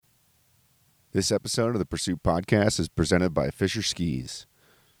This episode of the Pursuit Podcast is presented by Fisher Skis.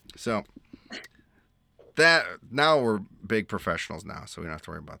 So that now we're big professionals now, so we don't have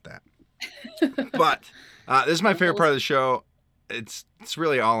to worry about that. But this is my favorite part of the show. It's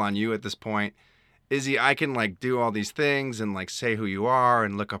really all on you at this point. Izzy, I can like do all these things and like say who you are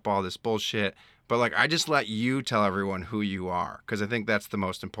and look up all this bullshit, but like I just let you tell everyone who you are because I think that's the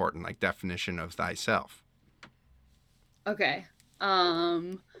most important like definition of thyself. Okay.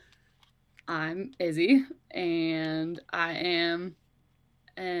 I'm Izzy, and I am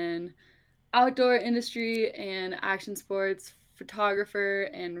an outdoor industry and action sports photographer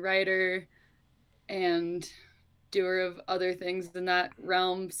and writer and doer of other things in that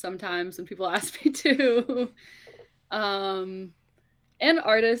realm sometimes when people ask me to. um and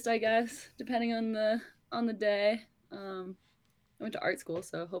artist, I guess, depending on the day. I went to art school,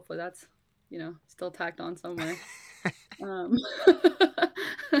 so hopefully that's, still tacked on somewhere. Um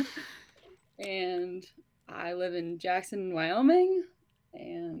and I live in Jackson, Wyoming,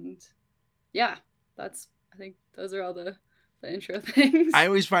 and yeah, that's I think those are all the intro things. I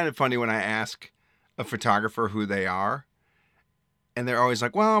always find it funny when I ask a photographer who they are, and they're always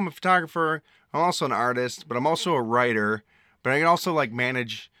like, well, I'm a photographer, I'm also an artist, but I'm also a writer, but I can also like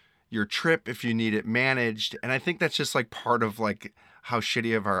manage your trip if you need it managed. And I think that's just like part of like how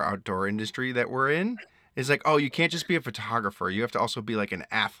shitty of our outdoor industry that we're in is like, oh, you can't just be a photographer. You have to also be like an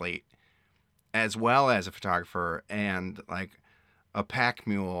athlete as well as a photographer and like a pack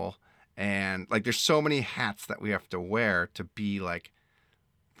mule. And like, there's so many hats that we have to wear to be like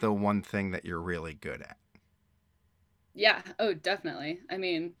the one thing that you're really good at. Yeah, oh, definitely. I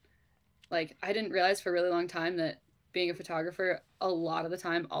mean, like I didn't realize for a really long time that being a photographer a lot of the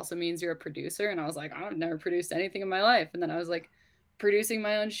time also means you're a producer, and I was like, I've never produced anything in my life. And then I was like producing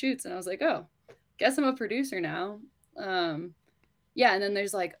my own shoots, and I was like, oh, guess I'm a producer now. Um yeah, and then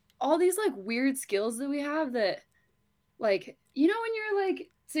there's like all these like weird skills that we have that, like, when you're like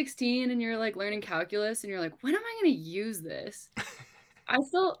 16 and you're like learning calculus and you're like, when am I going to use this? I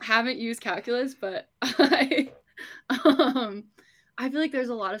still haven't used calculus, but um I feel like there's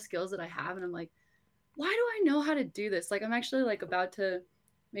a lot of skills that I have, and I'm like, why do I know how to do this? Like I'm actually like about to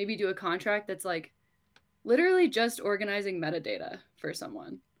maybe do a contract that's like literally just organizing metadata for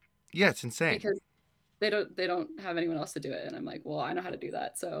someone Yeah, it's insane. because they don't have anyone else to do it, and I'm like, well, I know how to do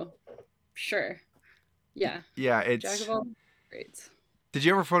that. So, sure. Yeah. Yeah, Jack of it's. all trades. Did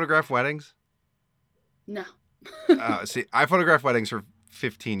you ever photograph weddings? No. See, I photographed weddings for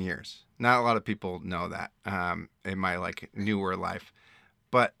 15 years. Not a lot of people know that in my like newer life,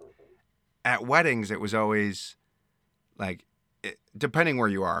 but at weddings it was always like, depending where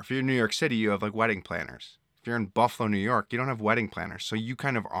you are. If you're in New York City, you have like wedding planners. If you're in Buffalo, New York, you don't have wedding planners, so you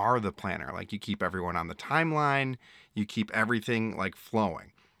kind of are the planner. Like you keep everyone on the timeline, you keep everything like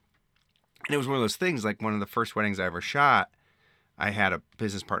flowing. And it was one of those things. Like one of the first weddings I ever shot, I had a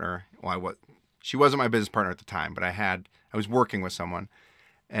business partner. Well, she wasn't my business partner at the time, but I was working with someone,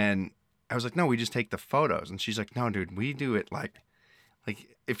 and I was like, no, we just take the photos. And she's like, no, dude, we do it like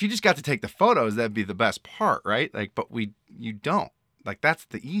if you just got to take the photos, that'd be the best part, right? Like, but you don't. Like that's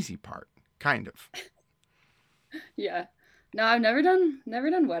the easy part, kind of. Yeah. No, I've never done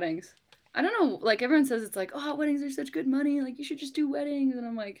weddings. I don't know, like everyone says it's like, "Oh, weddings are such good money. Like you should just do weddings." And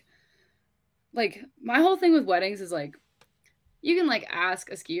I'm like my whole thing with weddings is like you can like ask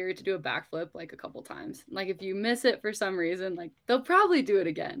a skier to do a backflip like a couple times. Like if you miss it for some reason, like they'll probably do it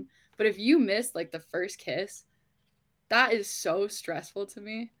again. But if you miss like the first kiss, that is so stressful to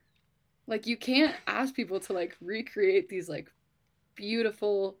me. Like you can't ask people to like recreate these like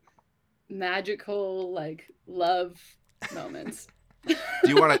beautiful, magical like love moments. Do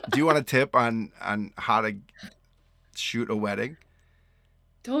you want a tip on how to shoot a wedding?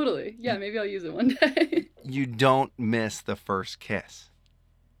 Totally. Yeah, You, maybe I'll use it one day. you don't miss the first kiss.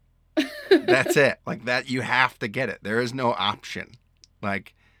 That's it. Like that, you have to get it. There is no option.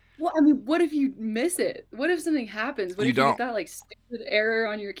 Like Well, I mean, what if you miss it? What if something happens? What you if you get don't. that like stupid error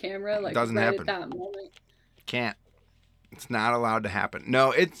on your camera It like doesn't right at happen. that moment? Can't. It's not allowed to happen.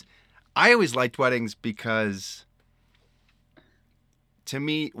 No, it's. I always liked weddings because, to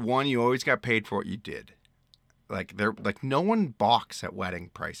me, one, you always got paid for what you did. Like they're like no one balks at wedding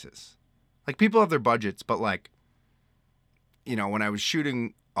prices. Like people have their budgets, but like, when I was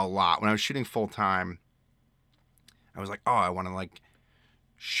shooting a lot, when I was shooting full time, I was like, oh, I want to like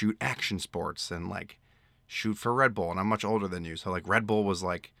shoot action sports and like shoot for Red Bull. And I'm much older than you, so like Red Bull was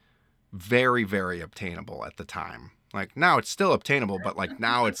like very, very obtainable at the time. Like now it's still obtainable, but like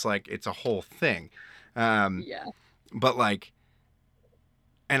now it's like it's a whole thing. Um, Yeah. but like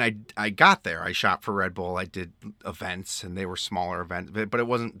and I got there. I shot for Red Bull. I did events, and they were smaller events, but it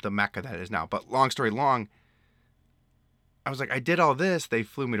wasn't the mecca that it is now. But long story long, I was like, I did all this. They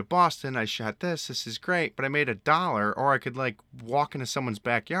flew me to Boston. I shot this. This is great. But I made $1, or I could like walk into someone's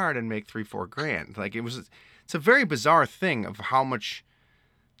backyard and make 3-4 grand. Like it's a very bizarre thing of how much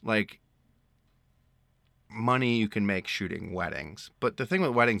like money you can make shooting weddings. But the thing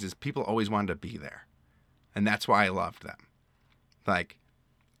with weddings is people always wanted to be there, and that's why I loved them. Like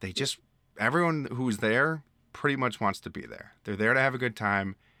everyone who's there pretty much wants to be there. They're there to have a good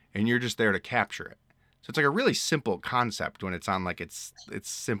time, and you're just there to capture it. So it's like a really simple concept when it's on like its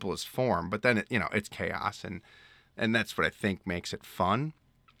simplest form, but then it's chaos, and that's what I think makes it fun.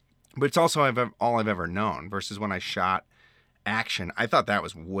 But it's also all I've ever known. Versus when I shot action, I thought that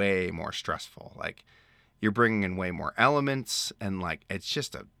was way more stressful. Like you're bringing in way more elements, and like it's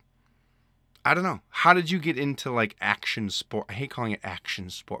just I don't know. How did you get into like action sport? I hate calling it action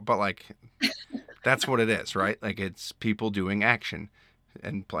sport, but like that's what it is, right? Like it's people doing action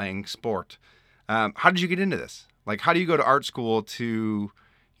and playing sport. How did you get into this? Like, how do you go to art school to,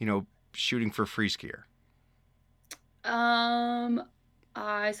 shooting for free skier? I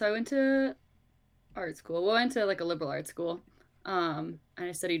went to art school. Well, I went to like a liberal arts school. And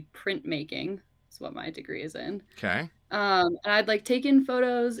I studied printmaking. That's what my degree is in. Okay. And I'd like taken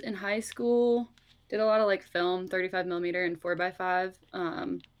photos in high school. Did a lot of like film, 35 millimeter and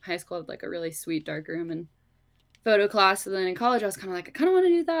 4x5. High school had like a really sweet dark room and photo class. And then in college, I was kind of like, I kind of want to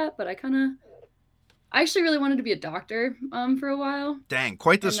do that, but I actually really wanted to be a doctor for a while. Dang,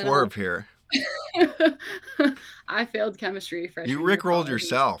 quite the swerve here. I failed chemistry freshman year. You rickrolled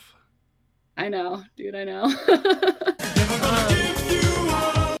yourself. I know, dude, I know.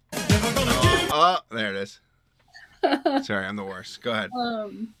 There it is. Sorry, I'm the worst. Go ahead.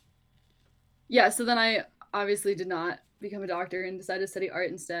 Yeah, so then I obviously did not become a doctor and decided to study art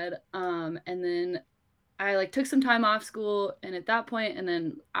instead. And then I like took some time off school, and at that point, and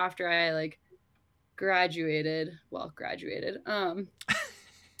then after I like graduated,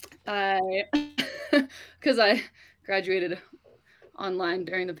 because I graduated online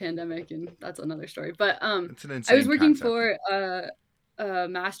during the pandemic, and that's another story. But it's an insane I was working concept. for a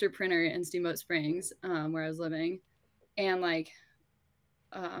master printer in Steamboat Springs, where I was living, and like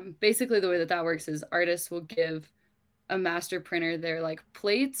basically the way that works is artists will give a master printer their like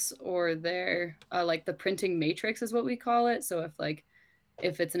plates or their like the printing matrix is what we call it. So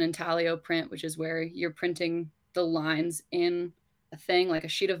if it's an intaglio print, which is where you're printing the lines in a thing, like a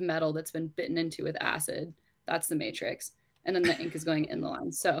sheet of metal that's been bitten into with acid, that's the matrix. And then the ink is going in the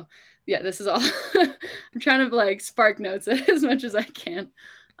lines. So yeah, this is all, I'm trying to like spark notes as much as I can.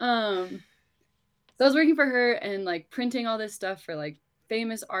 So I was working for her and like printing all this stuff for like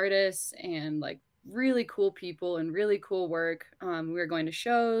famous artists and like really cool people and really cool work. We were going to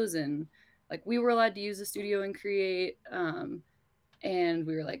shows and like we were allowed to use the studio and create. And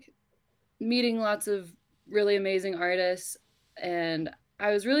we were like meeting lots of really amazing artists, and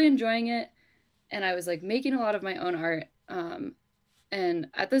I was really enjoying it, and I was like making a lot of my own art. And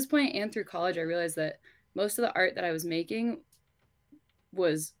at this point and through college, I realized that most of the art that I was making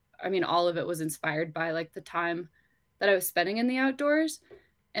was, I mean, all of it was inspired by like the time that I was spending in the outdoors.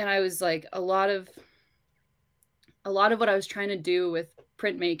 And I was like, a lot of what I was trying to do with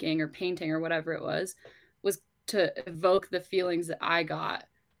printmaking or painting or whatever it was to evoke the feelings that I got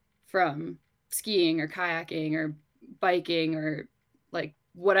from skiing or kayaking or biking or like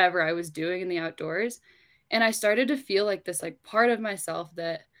whatever I was doing in the outdoors. And I started to feel like this like part of myself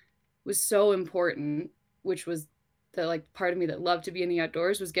that was so important, which was the like part of me that loved to be in the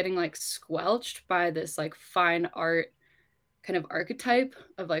outdoors, was getting like squelched by this like fine art kind of archetype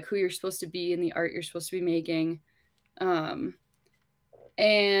of like who you're supposed to be in the art you're supposed to be making.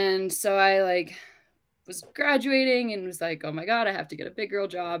 And so I like was graduating and was like, oh my God, I have to get a big girl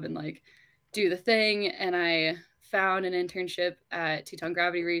job and like do the thing. And I found an internship at Teton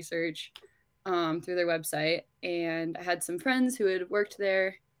Gravity Research through their website. And I had some friends who had worked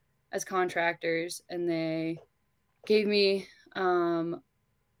there as contractors, and they gave me an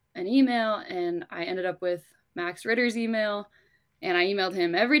email, and I ended up with Max Ritter's email. And I emailed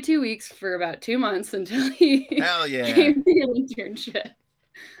him every 2 weeks for about 2 months until he Hell yeah. gave me an internship.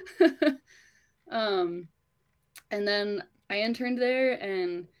 And then I interned there,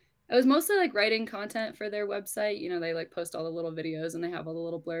 and I was mostly like writing content for their website. You know, they like post all the little videos and they have all the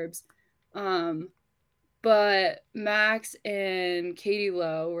little blurbs. But Max and Katie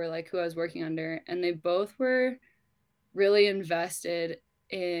Lowe were like who I was working under, and they both were really invested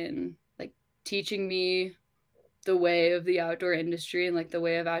in like teaching me the way of the outdoor industry and like the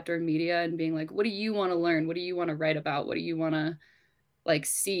way of outdoor media, and being like, what do you want to learn? What do you want to write about? What do you want to like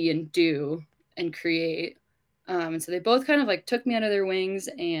see and do and create. And so they both kind of like took me under their wings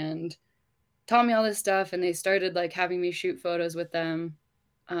and taught me all this stuff, and they started like having me shoot photos with them,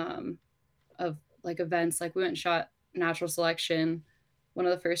 um, of like events. Like we went and shot natural selection one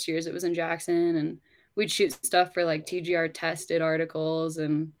of the first years it was in Jackson, and we'd shoot stuff for like TGR tested articles.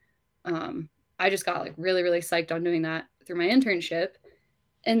 And I just got like really, really psyched on doing that through my internship.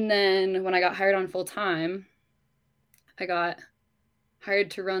 And then when I got hired on full time, I got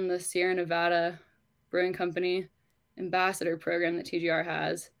hired to run the Sierra Nevada Brewing Company ambassador program that TGR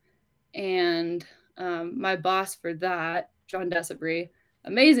has. And my boss for that, John Desabry,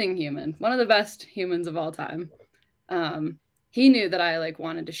 amazing human, one of the best humans of all time. Um, he knew that I like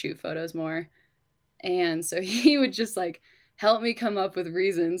wanted to shoot photos more, and so he would just like help me come up with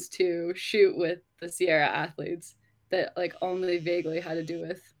reasons to shoot with the Sierra athletes that like only vaguely had to do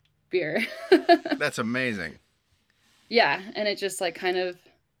with beer. That's amazing. Yeah, and it just like kind of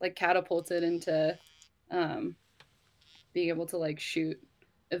like catapulted into um, being able to like shoot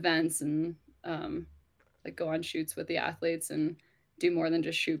events and like go on shoots with the athletes and do more than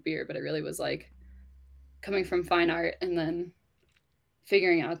just shoot beer. But it really was like coming from fine art and then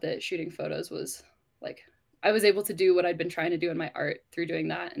figuring out that shooting photos was like I was able to do what I'd been trying to do in my art through doing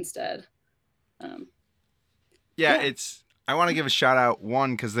that instead. Um, Yeah, yeah, it's. I want to give a shout out,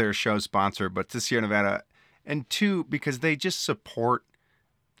 one, because they're a show sponsor, but to Sierra Nevada, and two, because they just support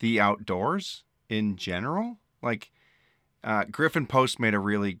the outdoors in general. Like, Griffin Post made a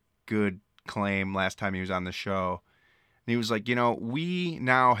really good claim last time he was on the show. And he was like, we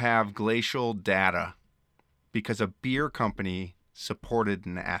now have glacial data because a beer company supported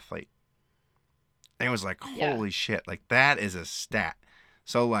an athlete. And it was like, yeah, holy shit, like that is a stat.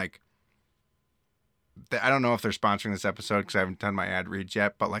 So like, I don't know if they're sponsoring this episode because I haven't done my ad reads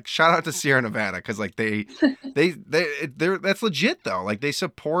yet, but like shout out to Sierra Nevada because like they're that's legit though. Like they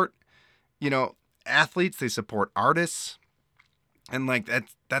support, you know, athletes, they support artists, and like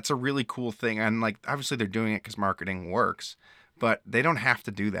that's a really cool thing. And like obviously they're doing it because marketing works, but they don't have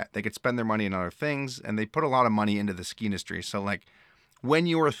to do that. They could spend their money on other things, and they put a lot of money into the ski industry. So like when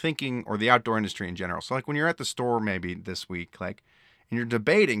you are thinking, or the outdoor industry in general. So like when you're at the store maybe this week, like, and you're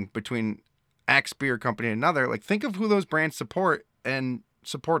debating between X beer company and another, like think of who those brands support and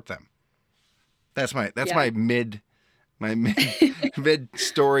support them. That's yeah, my mid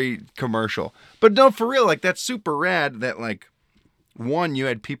story commercial. But no, for real, like that's super rad that like one, you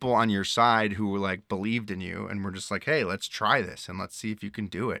had people on your side who were like believed in you and were just like, hey, let's try this and let's see if you can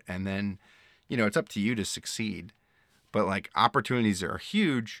do it. And then, it's up to you to succeed. But like opportunities are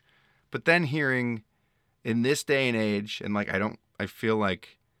huge. But then hearing in this day and age, and like I feel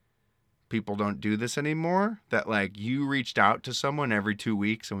like people don't do this anymore, that like you reached out to someone every 2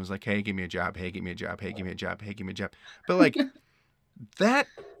 weeks and was like, hey, give me a job, hey, give me a job, hey, give me a job, hey, give me a job. But like that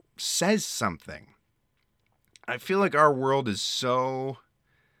says something. I feel like our world is so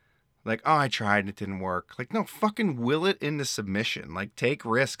like, oh, I tried and it didn't work. Like, no, fucking will it into submission. Like, take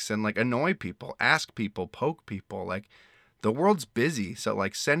risks and like annoy people, ask people, poke people. Like, the world's busy. So,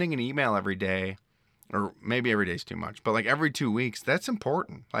 like, sending an email every day, or maybe every day is too much, but like every 2 weeks, that's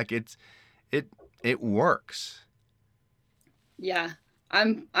important. Like, it, it works. yeah.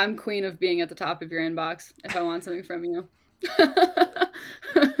 I'm queen of being at the top of your inbox if I want something from you.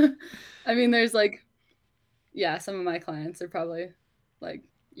 I mean, there's like, yeah, some of my clients are probably like,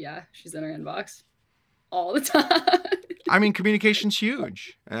 yeah, she's in her inbox all the time. I mean, communication's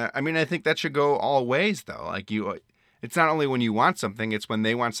huge. I mean, I think that should go all ways, though. Like, it's not only when you want something, it's when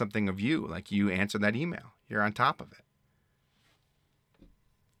they want something of you. Like, you answer that email, you're on top of it.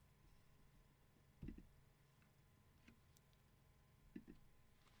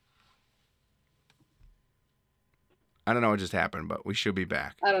 I don't know what just happened, but we should be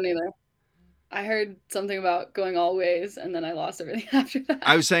back. I don't either. I heard something about going all ways, and then I lost everything after I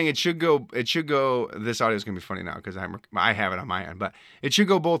that. was saying it should go. It should go. This audio is gonna be funny now because I have it on my end, but it should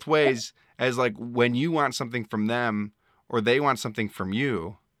go both ways. As like when you want something from them or they want something from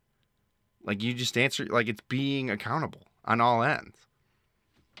you, like you just answer. Like it's being accountable on all ends.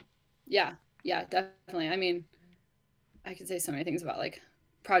 Yeah, yeah, definitely. I mean, I could say so many things about like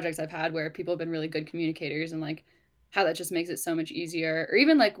projects I've had where people have been really good communicators and like how that just makes it so much easier. Or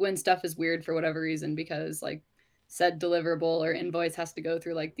even like when stuff is weird for whatever reason because like said deliverable or invoice has to go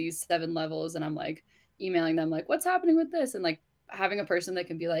through like these 7 levels and I'm like emailing them like what's happening with this and like having a person that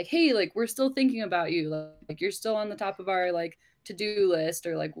can be like, hey, like we're still thinking about you, like you're still on the top of our like to-do list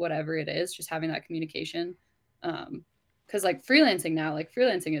or like whatever it is, just having that communication. Because like freelancing now, like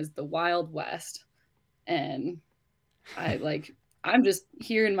freelancing is the wild west. And I like I'm just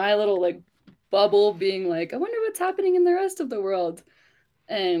here in my little like bubble being like, I wonder what's happening in the rest of the world.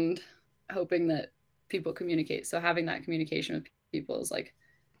 and hoping that people communicate. So having that communication with people is like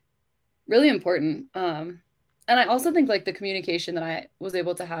really important. And I also think like the communication that I was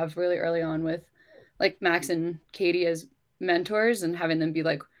able to have really early on with like Max and Katie as mentors and having them be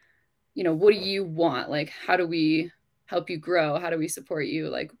like, you know, what do you want? Like, how do we help you grow? How do we support you?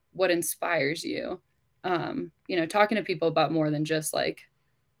 Like, what inspires you? You know, talking to people about more than just like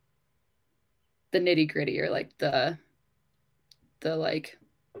the nitty gritty or like the like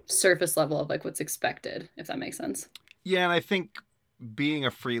surface level of like what's expected, if that makes sense. Yeah, and I think being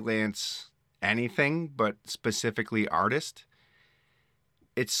a freelance anything, but specifically artist,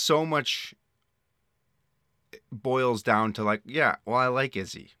 it's so much boils down to like, yeah, well, I like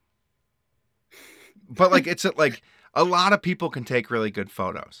Izzy. But like it's like a lot of people can take really good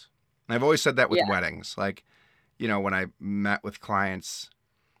photos. And I've always said that with Yeah. weddings. Like, you know, when I met with clients,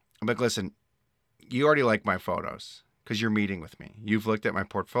 I'm like, listen, you already like my photos because you're meeting with me. You've looked at my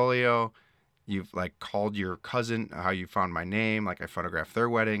portfolio. You've like called your cousin how you found my name. Like I photographed their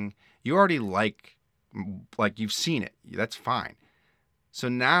wedding. You already like you've seen it. That's fine. So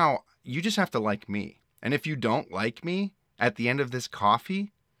now you just have to like me. And if you don't like me at the end of this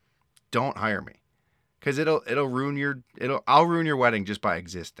coffee, don't hire me because it'll ruin I'll ruin your wedding just by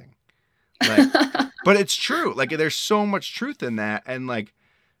existing. Like, but it's true. Like there's so much truth in that, and like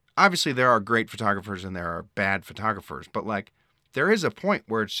obviously there are great photographers and there are bad photographers, but like there is a point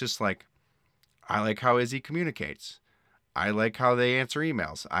where it's just like I like how Izzy communicates. I like how they answer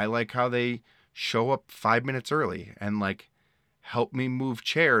emails. I like how they show up 5 minutes early and like help me move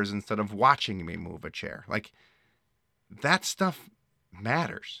chairs instead of watching me move a chair. Like that stuff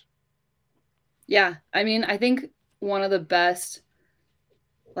matters. Yeah. I mean, I think one of the best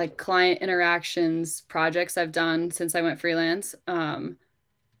like client interactions projects I've done since I went freelance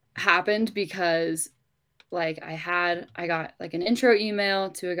happened because like I got like an intro email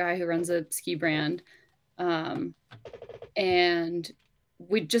to a guy who runs a ski brand. Um, and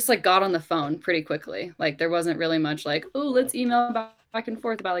we just like got on the phone pretty quickly. Like there wasn't really much like, oh, let's email back and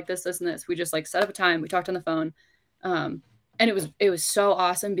forth about like this, and this. We just like set up a time. We talked on the phone, and it was so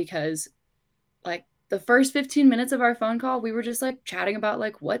awesome because like the first 15 minutes of our phone call, we were just like chatting about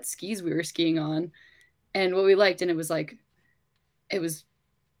like what skis we were skiing on and what we liked, and it was like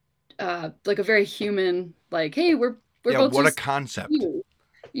a very human like, hey, we're Yeah, both what a just concept. you.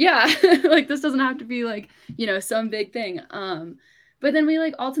 Yeah. Like this doesn't have to be like, you know, some big thing. But then we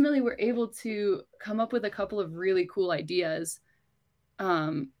like ultimately were able to come up with a couple of really cool ideas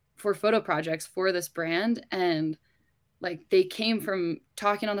for photo projects for this brand, and like they came from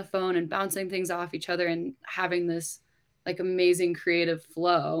talking on the phone and bouncing things off each other and having this like amazing creative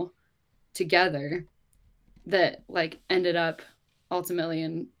flow together that like ended up ultimately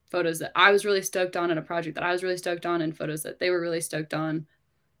in photos that I was really stoked on and a project that I was really stoked on and photos that they were really stoked on.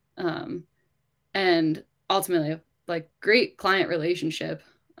 Um, and ultimately like great client relationship.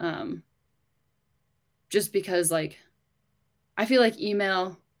 Um, just because like I feel like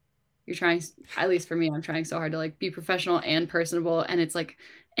email, you're trying, at least for me, I'm trying so hard to like be professional and personable, and it's like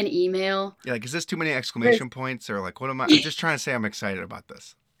an email. Yeah, like is this too many exclamation points or like what am I? I'm just trying to say I'm excited about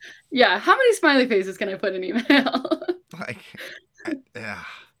this. Yeah, how many smiley faces can I put in email? Like, yeah,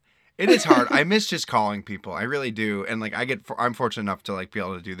 it is hard. I miss just calling people. I really do. And like, I'm fortunate enough to like be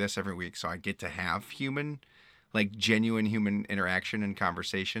able to do this every week, so I get to have like genuine human interaction and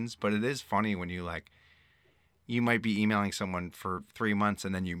conversations. But it is funny when you might be emailing someone for 3 months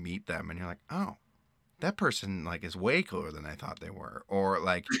and then you meet them and you're like, oh, that person like is way cooler than I thought they were, or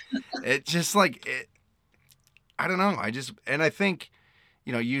like, it just like it. I don't know. And I think,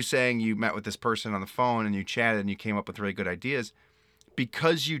 you know, you saying you met with this person on the phone and you chatted and you came up with really good ideas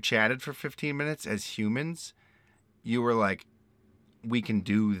because you chatted for 15 minutes as humans, you were like, we can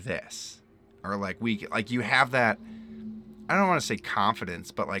do this. Or like, like, you have that, I don't want to say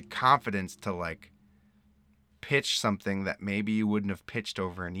confidence, but like confidence to like pitch something that maybe you wouldn't have pitched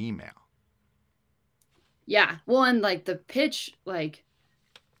over an email. Yeah. Well, and like the pitch, like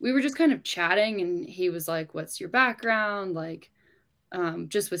we were just kind of chatting and he was like, what's your background? Like,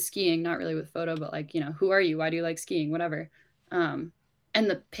 just with skiing, not really with photo, but like, you know, who are you? Why do you like skiing? Whatever. Um, and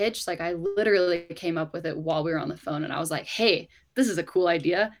the pitch, like I literally came up with it while we were on the phone and I was like, hey, this is a cool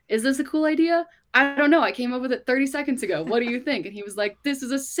idea. Is this a cool idea? I don't know. I came up with it 30 seconds ago. What do you think? And he was like, this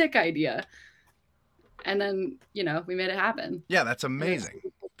is a sick idea. And then, you know, we made it happen. Yeah, that's And it amazing.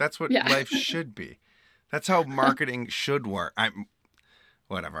 was, That's what yeah. life should be. That's how marketing should work. I'm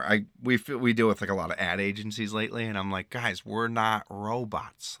whatever. We deal with like a lot of ad agencies lately, and I'm like, guys, we're not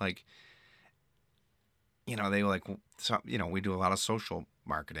robots. Like, you know, they like you know, we do a lot of social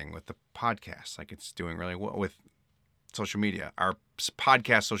marketing with the podcast. Like, it's doing really well with social media, our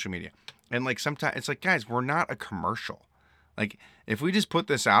podcast social media. And like sometimes it's like, guys, we're not a commercial. Like if we just put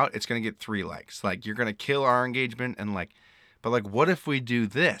this out, it's going to get 3 likes. Like you're going to kill our engagement and like, but like, what if we do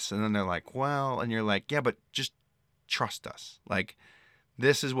this? And then they're like, well, and you're like, yeah, but just trust us. Like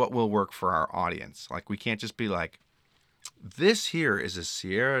this is what will work for our audience. Like we can't just be like, this here is a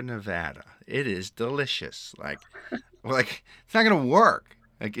Sierra Nevada. It is delicious. Like it's not going to work.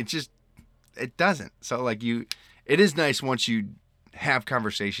 Like it doesn't. So like it is nice once you have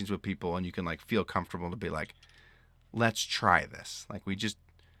conversations with people and you can like feel comfortable to be like, let's try this. Like I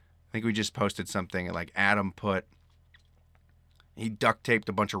think we just posted something and like Adam he duct taped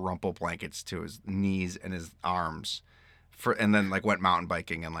a bunch of rumple blankets to his knees and his arms and then like went mountain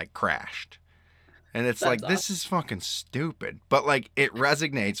biking and like crashed. And it's That's like, this is fucking stupid. But like it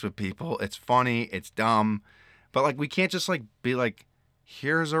resonates with people. It's funny. It's dumb. But like we can't just like be like,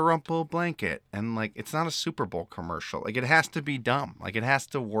 here's a rumple blanket. And like it's not a Super Bowl commercial. Like it has to be dumb. Like it has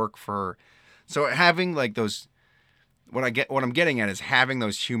to work for. So having like those, what I'm getting at is having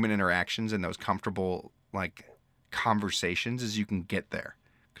those human interactions and those comfortable like conversations as you can get there.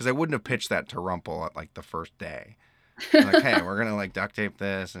 Because I wouldn't have pitched that to Rumple at like the first day. Like, hey, we're gonna like duct tape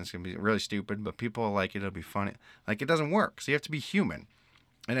this, and it's gonna be really stupid, but people will like it. It'll be funny. Like, it doesn't work. So you have to be human.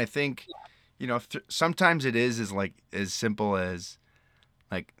 And I think, sometimes it is like as simple as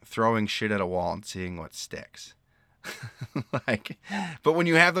like throwing shit at a wall and seeing what sticks. Like, but when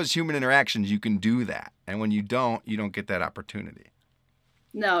you have those human interactions, you can do that, and when you don't get that opportunity.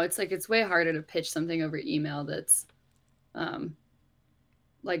 No, it's like it's way harder to pitch something over email that's,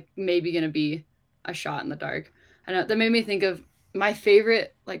 like maybe gonna be a shot in the dark. I know that made me think of my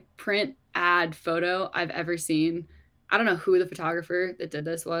favorite like print ad photo I've ever seen. I don't know who the photographer that did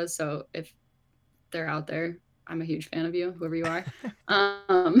this was, so if they're out there, I'm a huge fan of you, whoever you are.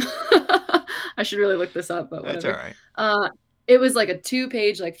 I should really look this up, but whatever. That's all right. It was like a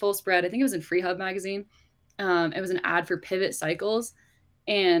 2-page like full spread. I think it was in Free Hub magazine. It was an ad for Pivot Cycles,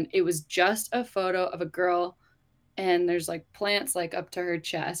 and it was just a photo of a girl, and there's like plants like up to her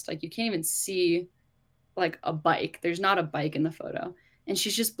chest. Like you can't even see like a bike. There's not a bike in the photo. And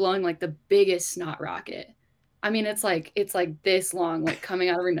she's just blowing like the biggest snot rocket. I mean, it's like this long, like coming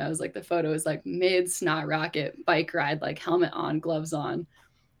out of her nose. Like the photo is like mid snot rocket, bike ride, like helmet on, gloves on.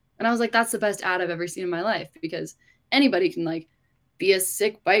 And I was like, that's the best ad I've ever seen in my life, because anybody can like be a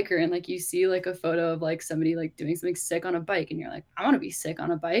sick biker, and like you see like a photo of like somebody like doing something sick on a bike and you're like, I want to be sick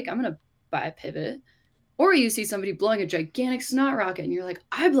on a bike. I'm going to buy a Pivot. Or you see somebody blowing a gigantic snot rocket and you're like,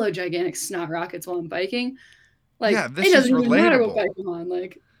 I blow gigantic snot rockets while I'm biking. Like, Yeah, this it is doesn't even matter what relatable. bike I'm on.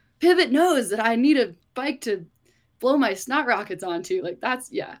 Like, Pivot knows that I need a bike to blow my snot rockets onto. Like,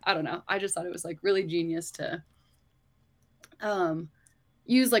 that's, yeah, I don't know. I just thought it was like really genius to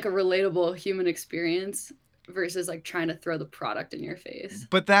use like a relatable human experience versus like trying to throw the product in your face.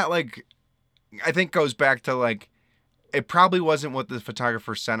 But that like, I think goes back to like, it probably wasn't what the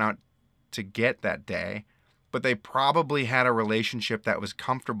photographer sent out to get that day, but they probably had a relationship that was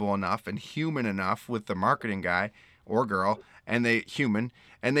comfortable enough and human enough with the marketing guy or girl, and they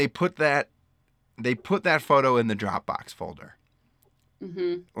put that photo in the Dropbox folder.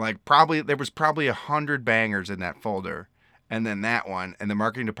 Mm-hmm. Like probably there was probably 100 bangers in that folder, and then that one, and the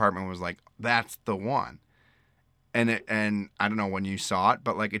marketing department was like, that's the one. And I don't know when you saw it,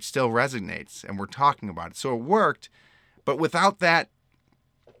 but like it still resonates, and we're talking about it. So it worked, but without that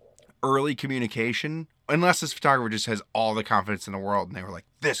early communication, unless this photographer just has all the confidence in the world and they were like,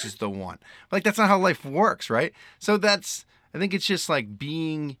 this is the one. Like, that's not how life works, right? So I think it's just like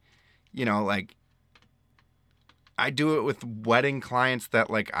being, like, I do it with wedding clients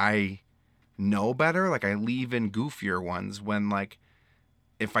that like I know better. Like I leave in goofier ones when like,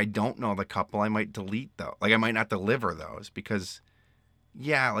 if I don't know the couple, I might delete those. Like I might not deliver those because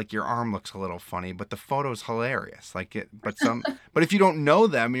yeah, like your arm looks a little funny, but the photo's hilarious. But if you don't know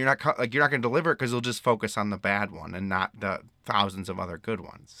them, you're not going to deliver it because they'll just focus on the bad one and not the thousands of other good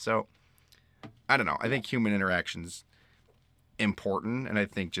ones. So I don't know. I think human interaction's important, and I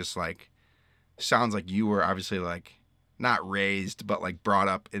think just like sounds like you were obviously like not raised, but like brought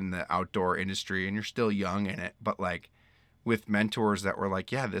up in the outdoor industry, and you're still young in it, but like with mentors that were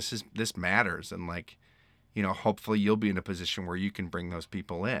like, yeah, this matters, and like, hopefully you'll be in a position where you can bring those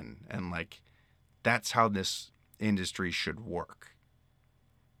people in. And like, that's how this industry should work.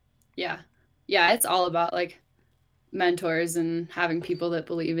 Yeah. Yeah. It's all about like mentors and having people that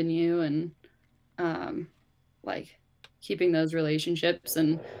believe in you, and like keeping those relationships,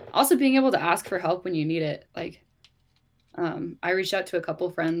 and also being able to ask for help when you need it. Like, I reached out to a couple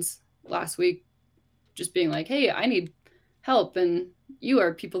friends last week, just being like, hey, I need help. And you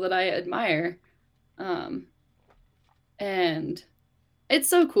are people that I admire. And it's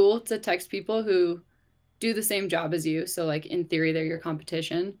so cool to text people who do the same job as you. So like in theory, they're your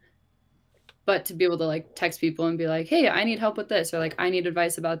competition. But to be able to like text people and be like, hey, I need help with this, or like I need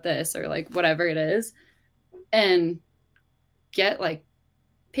advice about this, or like whatever it is, and get like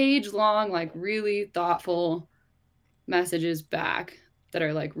page long, like really thoughtful messages back that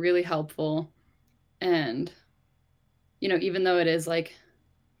are like really helpful. And, you know, even though it is like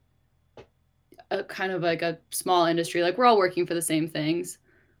a kind of like a small industry, like we're all working for the same things.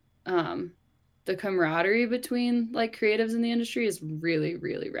 Um, the camaraderie between like creatives in the industry is really,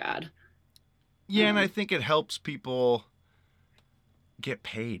 really rad. Yeah, and I think it helps people get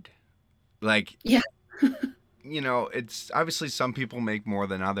paid. Like, Yeah. you know, it's obviously some people make more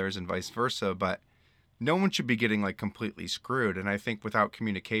than others and vice versa, but no one should be getting like completely screwed. And I think without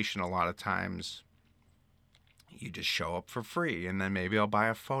communication, a lot of times you just show up for free and then maybe I'll buy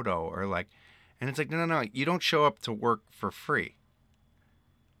a photo or like, and it's like, no, you don't show up to work for free.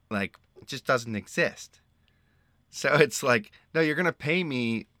 Like, it just doesn't exist. So it's like, no, you're going to pay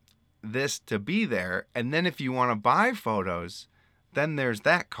me this to be there. And then if you want to buy photos, then there's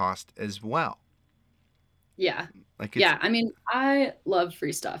that cost as well. Yeah. Like it's, Yeah. I mean, I love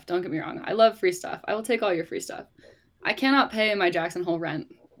free stuff. Don't get me wrong. I love free stuff. I will take all your free stuff. I cannot pay my Jackson Hole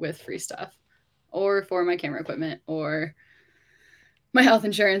rent with free stuff or for my camera equipment or my health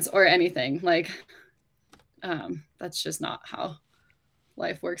insurance or anything. Like, that's just not how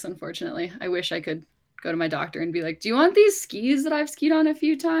life works, unfortunately. I wish I could go to my doctor and be like, do you want these skis that I've skied on a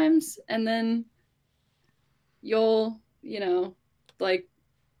few times? And then you'll, you know, like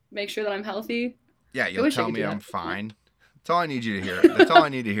make sure that I'm healthy. yeah, I you'll wish I tell could me do I'm that. fine. That's all I need you to hear. That's all I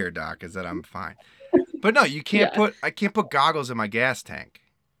need to hear, Doc, is that I'm fine. But no, Yeah. I can't put goggles in my gas tank.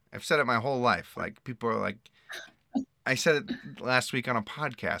 I've said it my whole life. Like people are like, I said it last week on a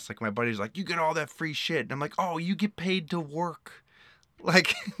podcast. Like my buddy's like, you get all that free shit. And I'm like, oh, you get paid to work.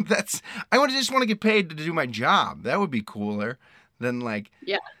 Like I would just want to get paid to do my job. That would be cooler than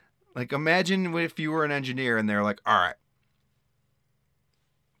Yeah. like imagine if you were an engineer and they're like, all right,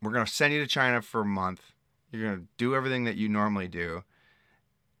 we're going to send you to China for a month. You're going to do everything that you normally do.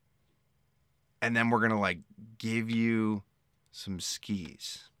 And then we're going to like give you some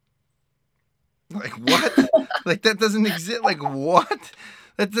skis. Like what? Like that doesn't exist. Like what?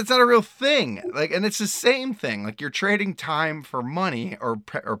 That's not a real thing. Like, and it's the same thing. Like you're trading time for money or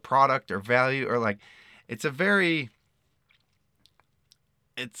product or value or like, it's a very.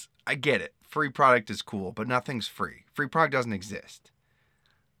 It's I get it. Free product is cool, but nothing's free. Free product doesn't exist.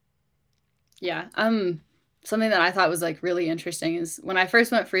 Yeah. Something that I thought was like really interesting is when I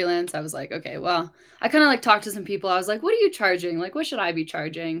first went freelance, I was like, okay, well, I kind of like talked to some people. I was like, what are you charging? Like, what should I be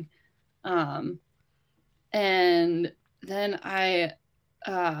charging? Um, and then I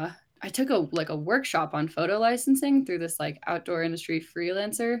took a workshop on photo licensing through this like outdoor industry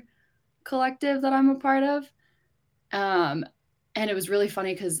freelancer collective that I'm a part of. Um, and it was really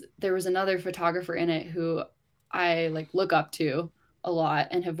funny because there was another photographer in it who I like look up to a lot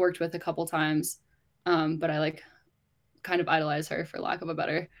and have worked with a couple times. But I like kind of idolize her for lack of a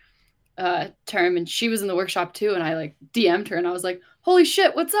better term. And she was in the workshop too. And I like DM'd her and I was like, holy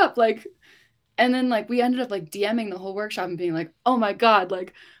shit, what's up? Like, and then like we ended up like DMing the whole workshop and being like, oh my God,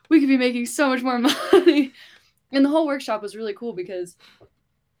 like we could be making so much more money. And the whole workshop was really cool because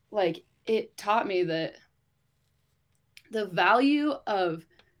like it taught me that the value of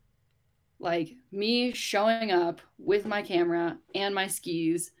like me showing up with my camera and my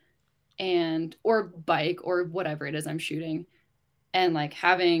skis and or bike or whatever it is I'm shooting and like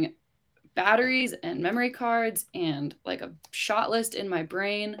having batteries and memory cards and like a shot list in my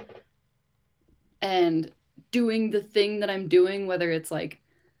brain and doing the thing that I'm doing, whether it's like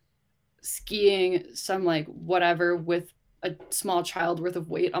skiing some like whatever with a small child worth of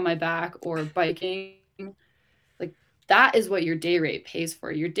weight on my back or biking, like that is what your day rate pays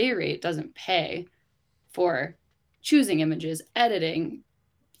for. Your day rate doesn't pay for choosing images, editing,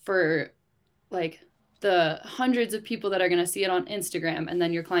 for like the hundreds of people that are going to see it on Instagram and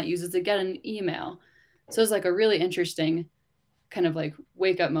then your client uses it, get an email. So it's like a really interesting kind of like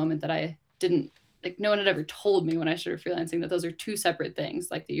wake up moment that I didn't like no one had ever told me when I started freelancing that those are two separate things.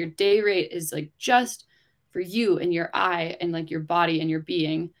 Like that your day rate is like just for you and your eye and like your body and your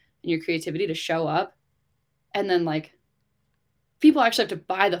being and your creativity to show up. And then like people actually have to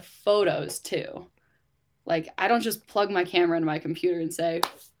buy the photos too. Like I don't just plug my camera into my computer and say,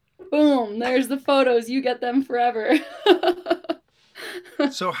 boom, there's the photos, you get them forever.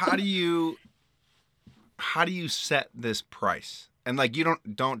 So how do you set this price? And like you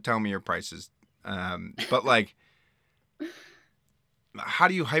don't tell me your prices, but like how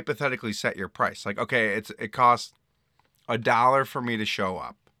do you hypothetically set your price? Like okay, it costs $1 for me to show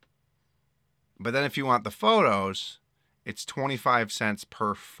up. But then if you want the photos, it's 25 cents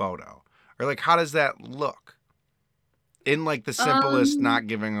per photo. Or like, how does that look? In like the simplest, not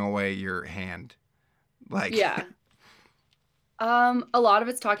giving away your hand. Like, Yeah. A lot of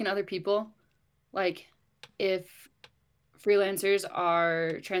it's talking to other people. Like, if freelancers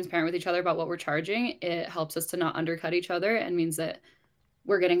are transparent with each other about what we're charging, it helps us to not undercut each other and means that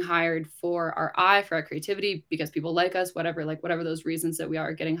we're getting hired for our eye, for our creativity, because people like us, whatever, like whatever those reasons that we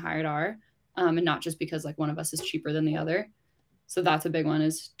are getting hired are, and not just because like one of us is cheaper than the other. So that's a big one,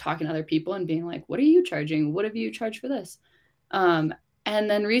 is talking to other people and being like, what are you charging? What have you charged for this? And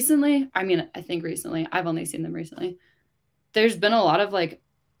then recently, I mean, I think recently, I've only seen them recently, there's been a lot of like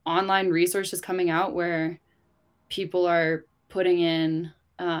online resources coming out where people are putting in,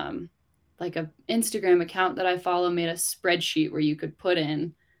 like a Instagram account that I follow made a spreadsheet where you could put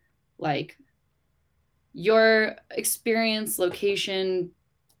in like your experience, location,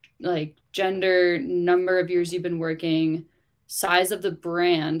 like gender, number of years you've been working, size of the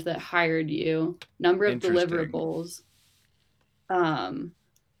brand that hired you, number of interesting. deliverables, um,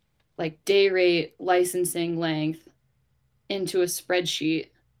 like day rate, licensing length, into a spreadsheet,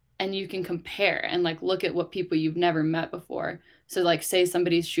 and you can compare and like look at what people you've never met before. So like say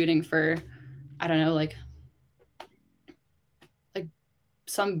somebody's shooting for, I don't know, like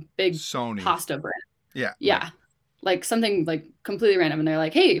some big Sony. pasta brand. Yeah, like Yeah. Like something like completely random, and they're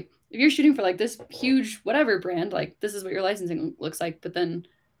like, "Hey, if you're shooting for like this huge whatever brand, like this is what your licensing looks like." But then,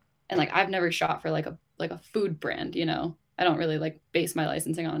 and like I've never shot for like a food brand, you know. I don't really like base my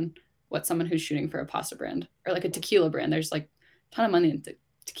licensing on what someone who's shooting for a pasta brand or like a tequila brand. There's like a ton of money in the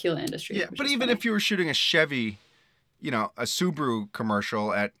tequila industry, yeah, which but is even funny. if you were shooting a Chevy, a Subaru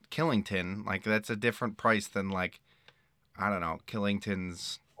commercial at Killington, like that's a different price than like I don't know,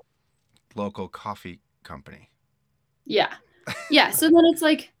 Killington's local coffee company. Yeah. Yeah. So then it's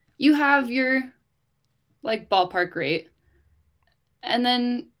like you have your like ballpark rate, and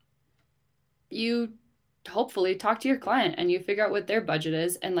then you hopefully talk to your client and you figure out what their budget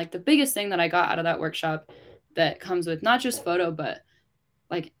is. And like the biggest thing that I got out of that workshop that comes with not just photo, but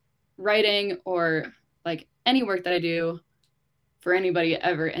like writing or like any work that I do for anybody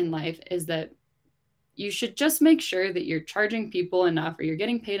ever in life is that you should just make sure that you're charging people enough or you're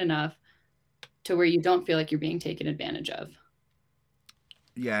getting paid enough to where you don't feel like you're being taken advantage of.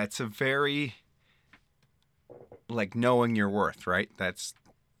 Yeah, it's a very like knowing your worth, right? That's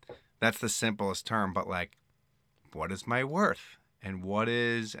the simplest term, but like what is my worth? And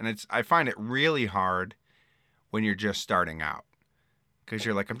it's I find it really hard when you're just starting out because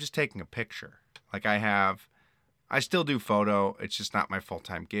you're like I'm just taking a picture. Like I still do photo, it's just not my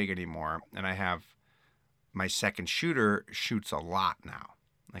full-time gig anymore, and I have my second shooter shoots a lot now.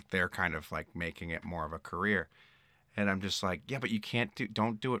 Like they're kind of like making it more of a career. And I'm just like, yeah, but you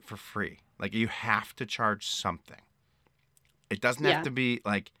don't do it for free. Like you have to charge something. It doesn't have Yeah. to be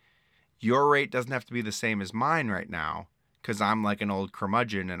like your rate doesn't have to be the same as mine right now because I'm like an old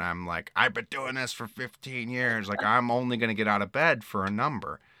curmudgeon and I'm like, I've been doing this for 15 years. Like I'm only going to get out of bed for a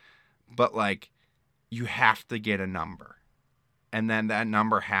number. But like you have to get a number. And then that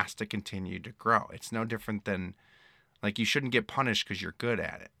number has to continue to grow. It's no different than like you shouldn't get punished because you're good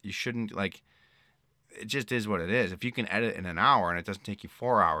at it. You shouldn't like it just is what it is. If you can edit in an hour and it doesn't take you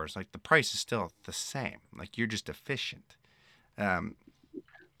 4 hours, like the price is still the same. Like you're just efficient. Um,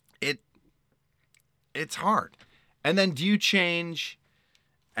 it it's hard. And then do you change?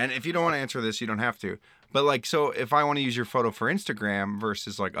 And if you don't want to answer this, you don't have to. But like, so if I want to use your photo for Instagram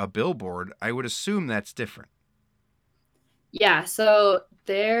versus like a billboard, I would assume that's different. Yeah. So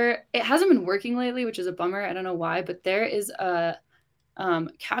there, it hasn't been working lately, which is a bummer. I don't know why, but there is a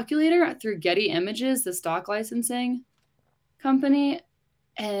calculator through Getty Images, the stock licensing company,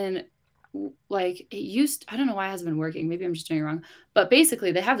 and like it used, I don't know why it hasn't been working. Maybe I'm just doing it wrong. But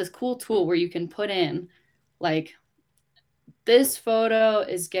basically, they have this cool tool where you can put in like this photo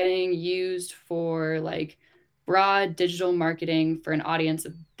is getting used for like broad digital marketing for an audience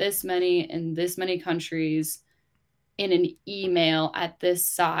of this many in this many countries in an email at this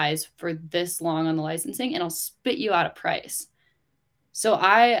size for this long on the licensing, and it'll spit you out a price. So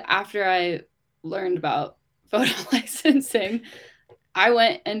after I learned about photo licensing, I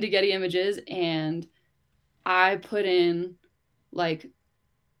went into Getty Images and I put in like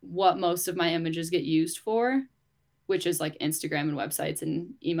what most of my images get used for, which is like Instagram and websites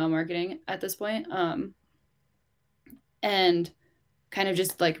and email marketing at this point. And kind of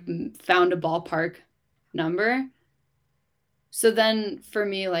just like found a ballpark number. So then for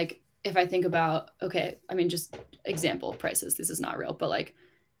me, like if I think about, okay, I mean, just example prices, this is not real, but like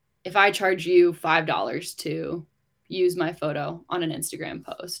if I charge you $5 to use my photo on an Instagram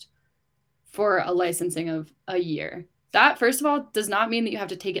post for a licensing of a year. That, first of all, does not mean that you have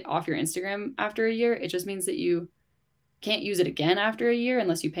to take it off your Instagram after a year. It just means that you can't use it again after a year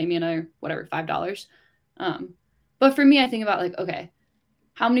unless you pay me another, whatever, $5. But for me, I think about like, okay,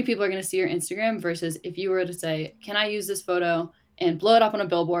 how many people are going to see your Instagram versus if you were to say, can I use this photo and blow it up on a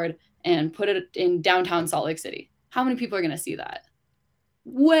billboard and put it in downtown Salt Lake City? How many people are going to see that?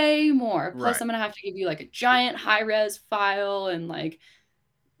 Way more. Plus, Right. I'm going to have to give you like a giant high res file and like,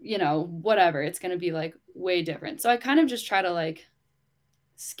 whatever. It's going to be like way different. So I kind of just try to like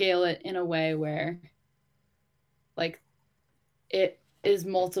scale it in a way where like it is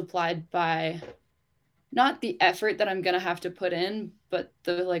multiplied by not the effort that I'm going to have to put in, but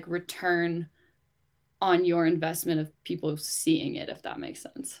the like return on your investment of people seeing it, if that makes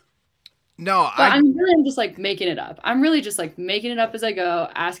sense. No, But I'm just like making it up. I'm really just like making it up as I go,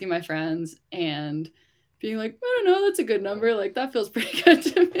 asking my friends and being like, I don't know, that's a good number. Like that feels pretty good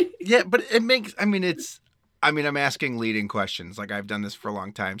to me. yeah, but it makes, I'm asking leading questions. Like I've done this for a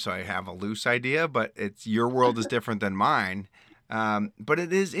long time, so I have a loose idea, but it's your world is different than mine. But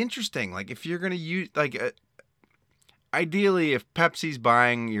it is interesting. Like if you're going to use, ideally, if Pepsi's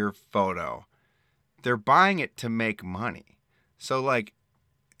buying your photo, they're buying it to make money. So like,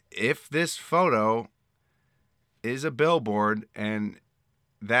 if this photo is a billboard and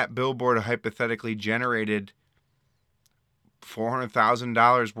that billboard hypothetically generated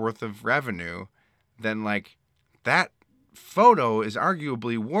 $400,000 worth of revenue, then like that photo is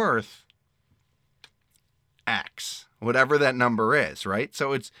arguably worth X, whatever that number is, right?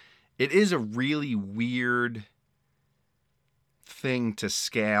 So it is a really weird thing to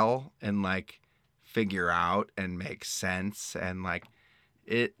scale and like figure out and make sense. And like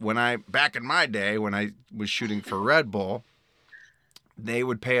back in my day when I was shooting for Red Bull, they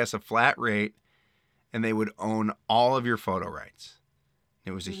would pay us a flat rate and they would own all of your photo rights.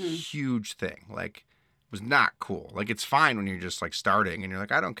 It was a huge thing. Like, it was not cool. Like, it's fine when you're just like starting and you're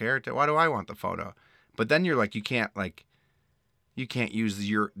like, I don't care. Why do I want the photo? But then you're like, you can't use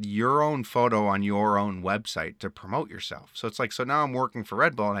your own photo on your own website to promote yourself. So it's like, so now I'm working for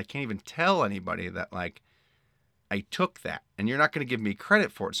Red Bull and I can't even tell anybody that like I took that and you're not going to give me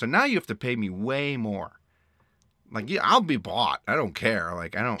credit for it. So now you have to pay me way more. Like, yeah, I'll be bought. I don't care.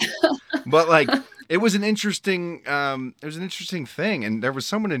 Like, I don't, but like, it was an interesting thing. And there was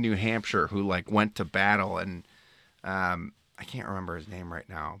someone in New Hampshire who like went to battle and, I can't remember his name right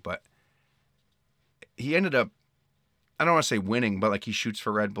now, but he ended up, I don't want to say winning, but like he shoots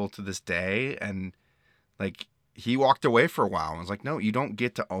for Red Bull to this day. And like, he walked away for a while and was like, no, you don't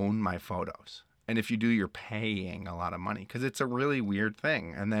get to own my photos. And if you do, you're paying a lot of money because it's a really weird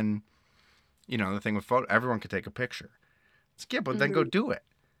thing. And then, the thing with photo, everyone could take a picture. It's yeah, but then go do it.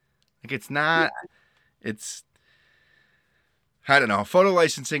 Like it's not, it's, I don't know. Photo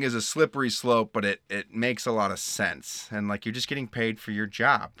licensing is a slippery slope, but it makes a lot of sense. And like you're just getting paid for your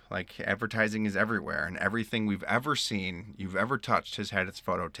job. Like advertising is everywhere, and everything we've ever seen, you've ever touched, has had its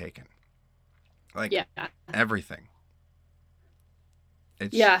photo taken. Like everything.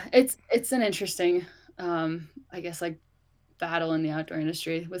 It's an interesting, I guess like battle in the outdoor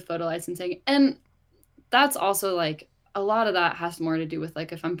industry with photo licensing. And that's also like a lot of that has more to do with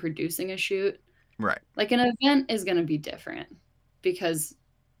like if I'm producing a shoot. Right. Like an event is going to be different because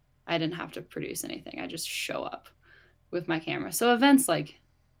I didn't have to produce anything. I just show up with my camera. So events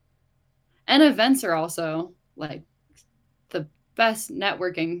are also like the best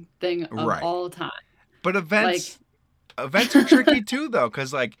networking thing of all time. But events are tricky too though,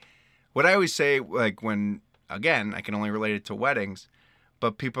 because like what I always say, like when, again, I can only relate it to weddings,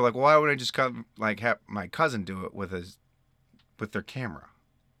 but people are like, well, why would I just come like have my cousin do it with their camera?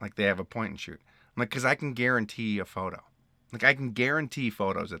 Like they have a point and shoot. I'm like, because I can guarantee a photo. Like I can guarantee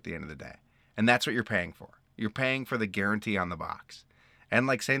photos at the end of the day. And that's what you're paying for. You're paying for the guarantee on the box. And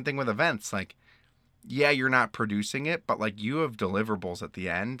like same thing with events. Like, yeah, you're not producing it, but like you have deliverables at the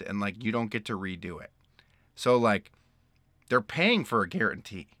end and like you don't get to redo it. So like they're paying for a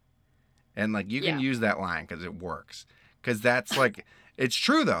guarantee. And like you can use that line because it works. Because that's like, it's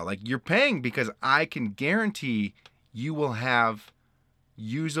true though. Like you're paying because I can guarantee you will have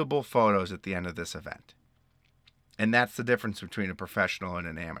usable photos at the end of this event. And that's the difference between a professional and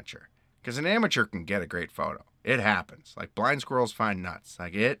an amateur. Because an amateur can get a great photo. It happens. Like blind squirrels find nuts.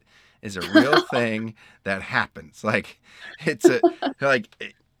 Like it is a real thing that happens. Like it's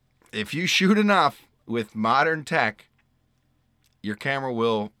like if you shoot enough with modern tech, your camera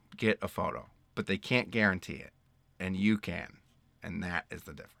will get a photo, but they can't guarantee it. And you can. And that is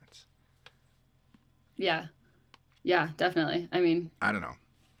the difference. Yeah. Yeah, definitely. I mean, I don't know.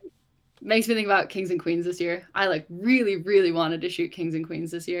 makes me think about Kings and Queens this year. I like really, really wanted to shoot Kings and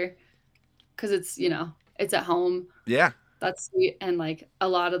Queens this year because it's, you know, it's at home. Yeah. That's sweet. And like a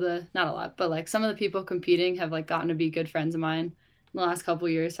lot of the, not a lot, but like some of the people competing have like gotten to be good friends of mine in the last couple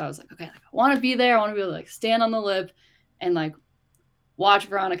of years. So I was like, okay, like, I want to be there. I want to be able to like stand on the lip and like watch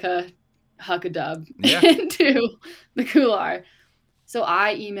Veronica huck a dub into the couloir. So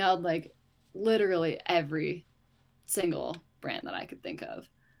I emailed like literally every single brand that I could think of,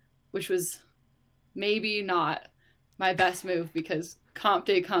 which was maybe not my best move because comp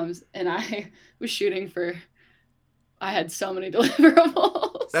day comes and I was shooting for, I had so many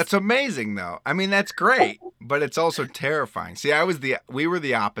deliverables. That's amazing though. I mean, that's great, but it's also terrifying. See, we were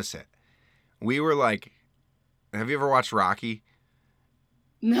the opposite. We were like, have you ever watched Rocky?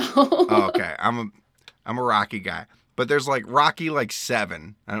 No. Oh, okay. I'm a Rocky guy. But there's like Rocky like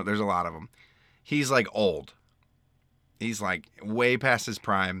 7. There's a lot of them. He's like old. He's like way past his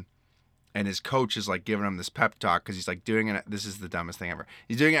prime. And his coach is like giving him this pep talk because he's like this is the dumbest thing ever.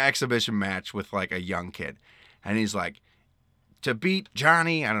 He's doing an exhibition match with like a young kid. And he's like, to beat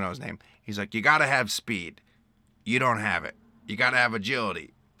Johnny, I don't know his name. He's like, you got to have speed. You don't have it. You got to have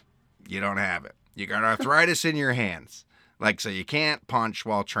agility. You don't have it. You got arthritis in your hands. Like, so you can't punch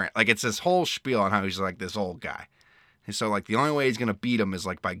while like it's this whole spiel on how he's like this old guy. And so like the only way he's going to beat him is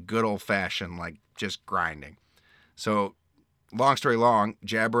like by good old fashioned, like just grinding. So long story long,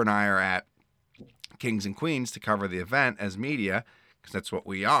 Jabber and I are at Kings and Queens to cover the event as media, because that's what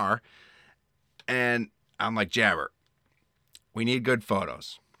we are. And I'm like, Jabber, we need good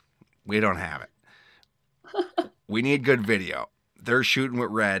photos. We don't have it. We need good video. They're shooting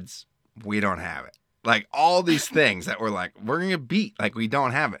with Reds. We don't have it. Like all these things that we're like, we're going to beat. Like we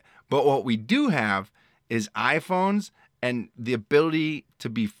don't have it. But what we do have is iPhones and the ability to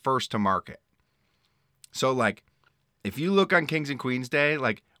be first to market. So like, if you look on Kings and Queens Day,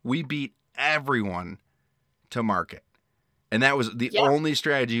 like we beat everyone to market. And that was the only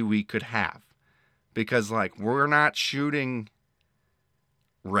strategy we could have. Because like, we're not shooting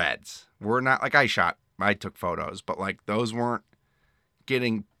Reds. We're not like I took photos, but like those weren't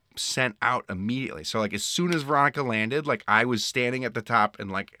getting sent out immediately. So like as soon as Veronica landed, like I was standing at the top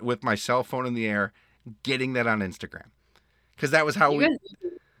and like with my cell phone in the air, getting that on Instagram. Because that was how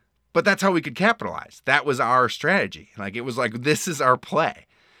but that's how we could capitalize. That was our strategy. Like it was like, this is our play.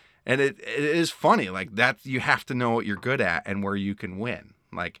 And it is funny. Like that, you have to know what you're good at and where you can win.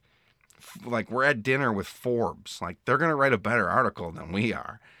 Like we're at dinner with Forbes. Like they're going to write a better article than we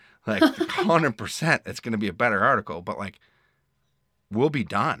are. Like 100% it's going to be a better article, but like we'll be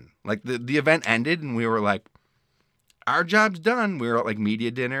done. Like the event ended and we were like, our job's done. We were at like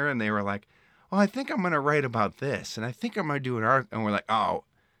media dinner and they were like, well, I think I'm going to write about this. And I think I'm going to do an article. And we're like, oh,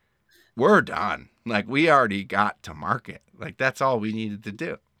 we're done. Like we already got to market. Like that's all we needed to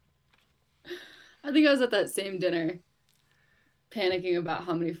do. I think I was at that same dinner panicking about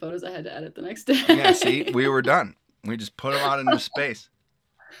how many photos I had to edit the next day. Yeah, see, we were done. We just put them out into space.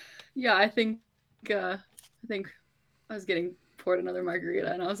 Yeah, I think I was getting poured another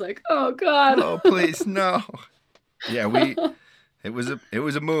margarita and I was like, oh God. Oh, please, no. Yeah, it was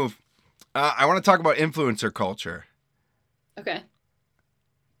a move. I want to talk about influencer culture. Okay.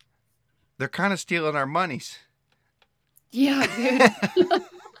 They're kind of stealing our monies. Yeah, dude.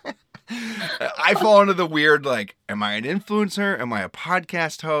 I fall into the weird, like, am I an influencer? Am I a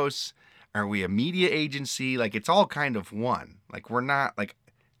podcast host? Are we a media agency? Like, it's all kind of one. Like, we're not, like,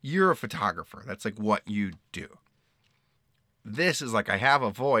 you're a photographer. That's, like, what you do. This is, like, I have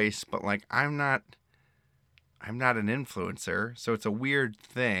a voice, but, like, I'm not an influencer. So it's a weird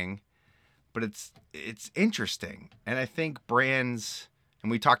thing, but it's interesting. And I think brands, and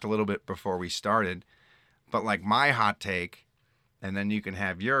we talked a little bit before we started, but, like, my hot take, and then you can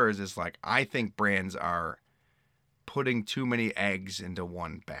have yours, is like, I think brands are putting too many eggs into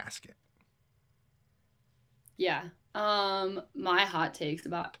one basket. Yeah. My hot takes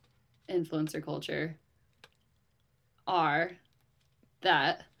about influencer culture are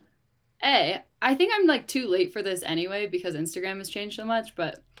that I think I'm like too late for this anyway because Instagram has changed so much,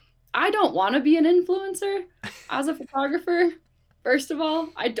 but I don't want to be an influencer as a photographer. First of all,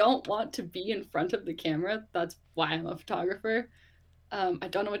 I don't want to be in front of the camera. That's why I'm a photographer. I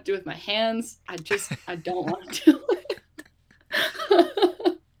don't know what to do with my hands. I don't want to do it.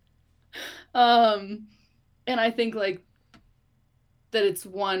 And I think like that it's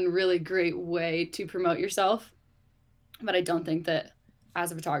one really great way to promote yourself, but I don't think that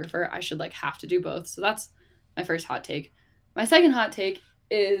as a photographer, I should like have to do both. So that's my first hot take. My second hot take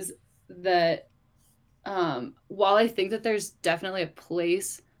is that while I think that there's definitely a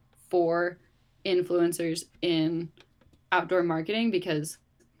place for influencers in outdoor marketing, because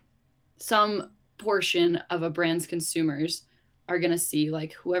some portion of a brand's consumers are going to see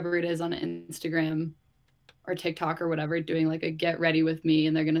like whoever it is on Instagram or TikTok or whatever doing like a get ready with me,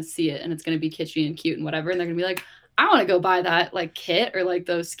 and they're going to see it and it's going to be kitschy and cute and whatever, and they're going to be like, I want to go buy that like kit or like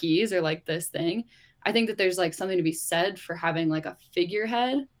those skis or like this thing. I think that there's like something to be said for having like a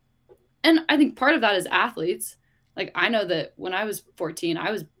figurehead. And I think part of that is athletes. Like I know that when I was 14,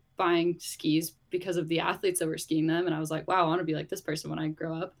 I was buying skis because of the athletes that were skiing them, and I was like, wow, I want to be like this person when I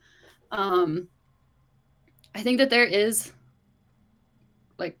grow up. um I think that there is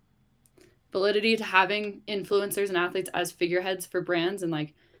like validity to having influencers and athletes as figureheads for brands and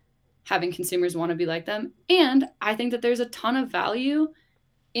like having consumers want to be like them. And I think that there's a ton of value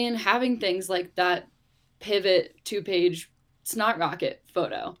in having things like that pivot 2-page snot rocket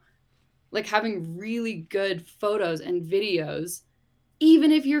photo, like having really good photos and videos,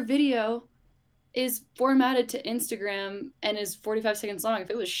 even if your video is formatted to Instagram and is 45 seconds long. If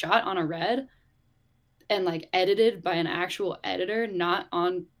it was shot on a red and like edited by an actual editor, not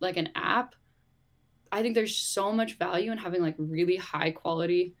on like an app, I think there's so much value in having like really high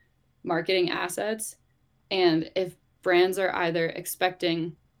quality marketing assets. And if brands are either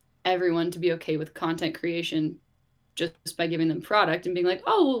expecting everyone to be okay with content creation just by giving them product and being like,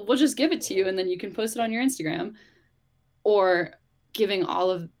 oh, well, we'll just give it to you and then you can post it on your Instagram, or giving all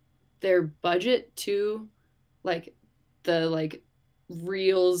of their budget to like the like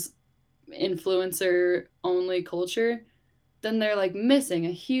reels influencer only culture, then they're like missing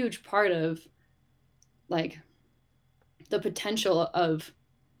a huge part of like the potential of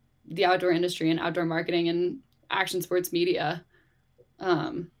the outdoor industry and outdoor marketing and action sports media.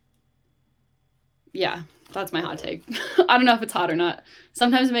 Um, yeah, that's my hot take. I don't know if it's hot or not.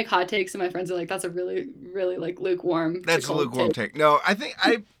 Sometimes I make hot takes and my friends are like, that's a really, really like lukewarm to That's a cold lukewarm take. take. No, I think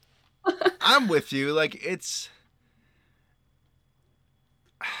I'm with you. Like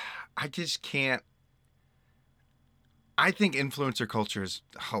I just can't. I think influencer culture is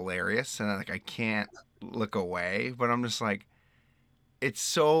hilarious, and like I can't look away. But I'm just like, it's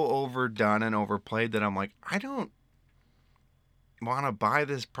so overdone and overplayed that I'm like, I don't want to buy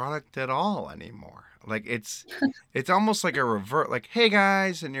this product at all anymore. Like it's almost like a revert. Like, hey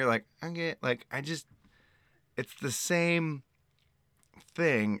guys, and you're like, okay, like I just, it's the same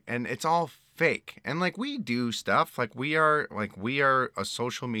thing, and it's all fake. And like we do stuff, like we are a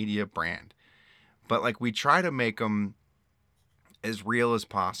social media brand, but like we try to make them as real as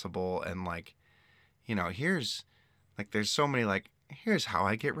possible, and like, here's like there's so many like here's how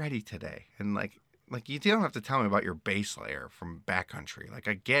I get ready today, and like you don't have to tell me about your base layer from backcountry. Like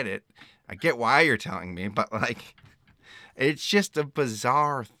I get it, I get why you're telling me, but like it's just a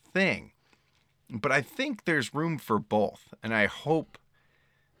bizarre thing. But I think there's room for both, and I hope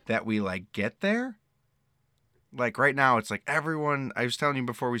that we like get there. Like right now it's like everyone, I was telling you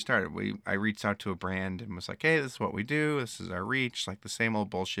before we started, I reached out to a brand and was like, hey, this is what we do, this is our reach, like the same old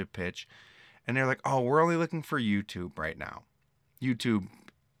bullshit pitch. And they're like, oh, we're only looking for YouTube right now, YouTube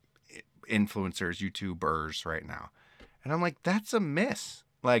influencers, YouTubers right now. And I'm like, that's a miss.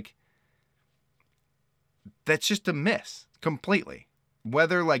 Like that's just a miss completely.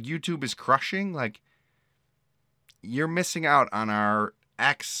 Whether like YouTube is crushing, like you're missing out on our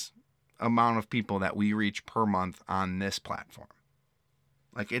X amount of people that we reach per month on this platform.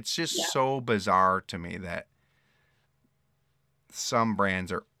 Like it's just Yeah. so bizarre to me that some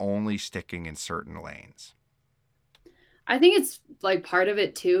brands are only sticking in certain lanes. I think it's like part of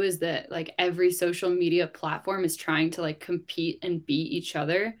it too is that like every social media platform is trying to like compete and beat each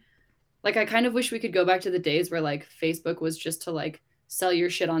other. Like I kind of wish we could go back to the days where like Facebook was just to like sell your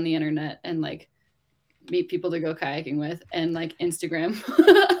shit on the internet and like meet people to go kayaking with, and like Instagram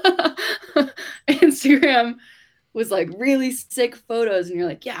was like really sick photos and you're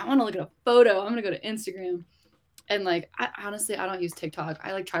like, yeah, I want to look at a photo, I'm gonna go to Instagram. And like honestly, I don't use TikTok.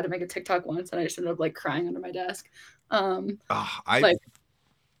 I like tried to make a TikTok once and I just ended up like crying under my desk. Oh, Like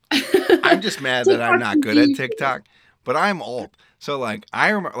I'm just mad that I'm TikTok not can good at be TikTok, but I'm old. So like I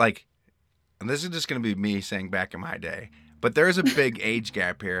remember like, and this is just gonna be me saying back in my day, but there's a big age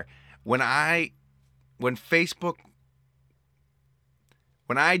gap here. When I when Facebook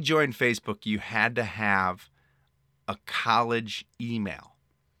when I joined Facebook, you had to have a college email.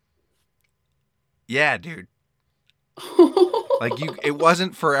 Yeah, dude. Like it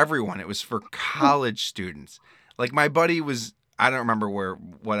wasn't for everyone. It was for college students. Like my buddy was, I don't remember where,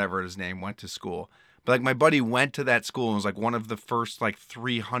 whatever his name, went to school. But like my buddy went to that school and was like one of the first like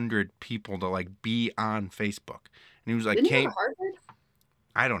 300 people to like be on Facebook. And he was like, Didn't you go to came, Harvard?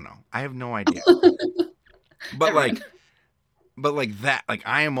 I don't know. I have no idea. But Never mind. like, but like that, like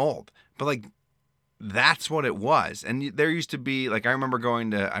I am old. But like that's what it was. And there used to be, like, I remember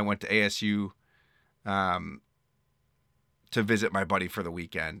I went to ASU to visit my buddy for the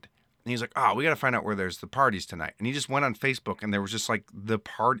weekend. And he's like, oh, we got to find out where there's the parties tonight. And he just went on Facebook, and there was just like the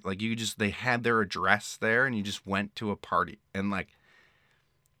party, like they had their address there, and you just went to a party. And like,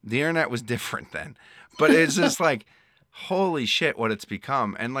 the internet was different then, but it's just like, holy shit, what it's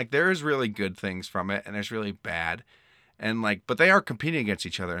become. And like, there's really good things from it, and there's really bad. And like, but they are competing against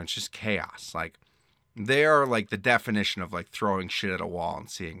each other, and it's just chaos. Like, they are like the definition of like throwing shit at a wall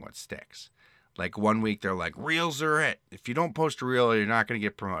and seeing what sticks. Like, one week they're like, reels are it. If you don't post a reel, you're not going to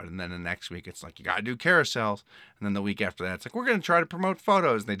get promoted. And then the next week it's like, you got to do carousels. And then the week after that, it's like, we're going to try to promote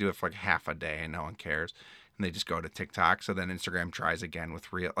photos. And they do it for like half a day and no one cares. And they just go to TikTok. So then Instagram tries again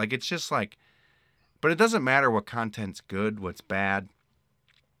with reel. Like, it's just like, but it doesn't matter what content's good, what's bad.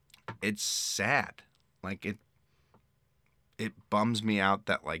 It's sad. Like, it bums me out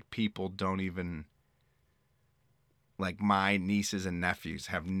that like people don't even, like, my nieces and nephews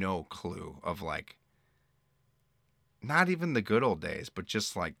have no clue of like, not even the good old days, but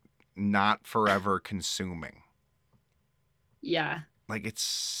just like not forever consuming. Yeah. Like,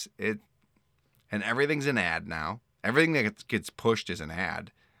 and everything's an ad now. Everything that gets pushed is an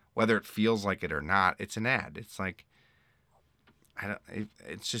ad, whether it feels like it or not. It's an ad. It's like,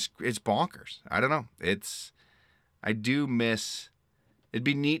 it's bonkers. I don't know. I do miss, it'd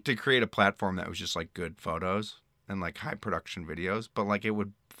be neat to create a platform that was just like good photos and like high production videos, but like it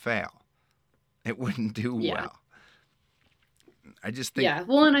would fail. It wouldn't do well. I just think. Yeah.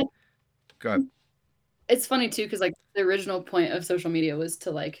 Well, and Go ahead. It's funny too, because like the original point of social media was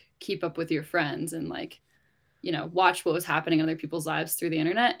to like keep up with your friends and like, you know, watch what was happening in other people's lives through the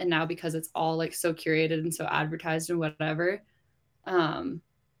internet. And now because it's all like so curated and so advertised and whatever,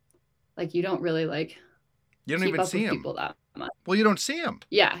 like you don't really like You don't keep even up see with them. people that much. Well, you don't see them.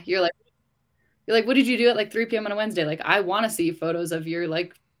 Yeah. You're like, what did you do at like 3 p.m. on a Wednesday? Like, I want to see photos of your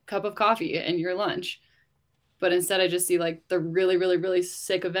like cup of coffee and your lunch. But instead I just see like the really, really, really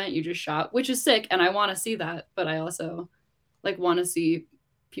sick event you just shot, which is sick. And I want to see that. But I also like want to see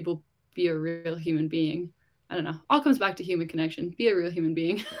people be a real human being. I don't know. All comes back to human connection. Be a real human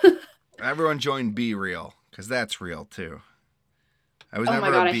being. Everyone join Be Real, because that's real too. I was never my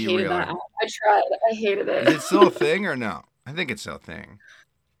God, a Be I hated Real. that. I tried. I hated it. Is it still a thing or no? I think it's still a thing.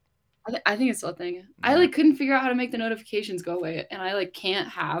 I think it's still a thing. I like couldn't figure out how to make the notifications go away, and I like can't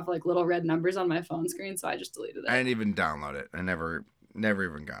have like little red numbers on my phone screen, so I just deleted it. I didn't even download it. I never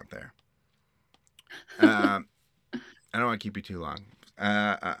even got there. I don't want to keep you too long.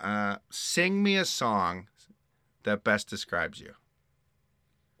 Sing me a song that best describes you.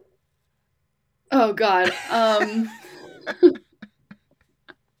 Oh God.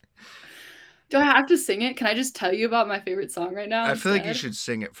 Do I have to sing it? Can I just tell you about my favorite song right now? I feel like you instead? should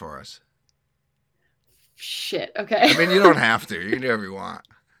sing it for us. Shit. Okay. I mean, you don't have to. You can do whatever you want.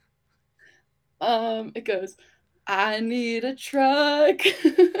 It goes, I need a truck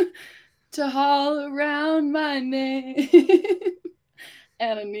to haul around my name.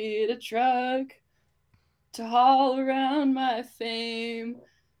 And I need a truck to haul around my fame.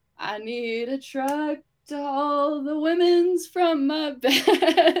 I need a truck to haul the women's from my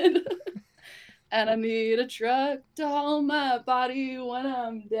bed. And I need a truck to haul my body when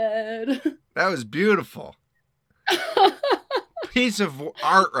I'm dead. That was beautiful. Piece of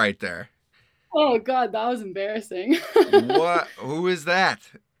art right there. Oh God, that was embarrassing. What? Who is that?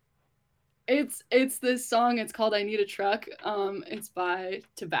 It's this song. It's called "I Need a Truck." It's by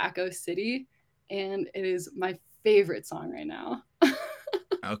Tobacco City, and it is my favorite song right now.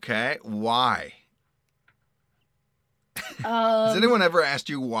 Okay, why? Has anyone ever asked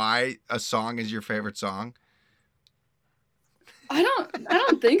you why a song is your favorite song? I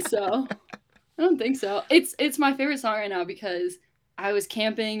don't think so. I don't think so. It's my favorite song right now because I was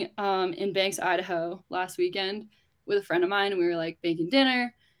camping in Banks, Idaho last weekend with a friend of mine, and we were like making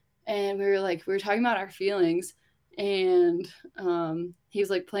dinner, and we were talking about our feelings, and he was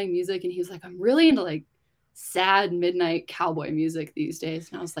like playing music, and he was like, I'm really into like sad midnight cowboy music these days.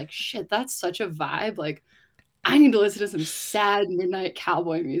 And I was like, shit, that's such a vibe. Like, I need to listen to some sad midnight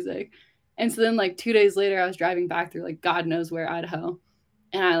cowboy music. And so then like 2 days later, I was driving back through like God knows where, Idaho,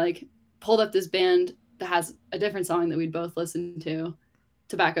 and I like pulled up this band that has a different song that we'd both listened to,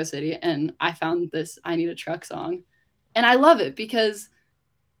 Tobacco City, and I found this I Need a Truck song. And I love it because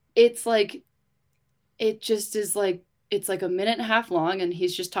it's like, it just is like, it's like a minute and a half long, and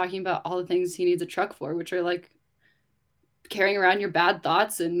he's just talking about all the things he needs a truck for, which are like carrying around your bad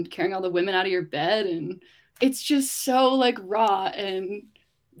thoughts and carrying all the women out of your bed. And it's just so like raw and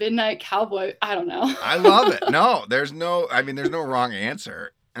midnight cowboy. I don't know. I love it. No, there's no wrong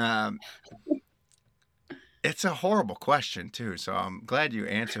answer. It's a horrible question too, so I'm glad you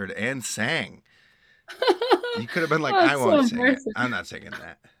answered and sang. You could have been like, Oh, I it's so won't sing it. embarrassing. I'm not singing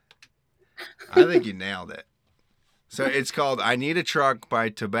that. I think you nailed it. So it's called I Need a Truck by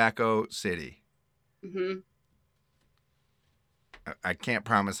Tobacco City. Mm-hmm. I can't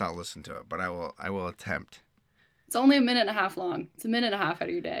promise I'll listen to it, but I will attempt. It's only a minute and a half long. It's a minute and a half out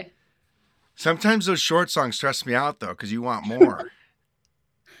of your day. Sometimes those short songs stress me out though, because you want more.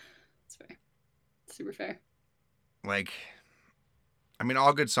 It's fair. Super fair. Like, I mean,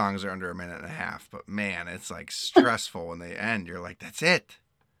 all good songs are under a minute and a half, but man, it's like stressful when they end. You're like, that's it.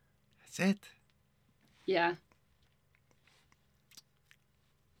 That's it. Yeah.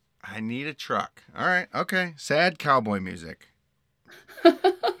 I need a truck. All right. Okay. Sad cowboy music.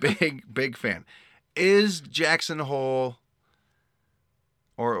 Big fan. Is Jackson Hole,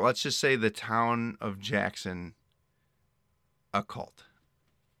 or let's just say the town of Jackson, a cult?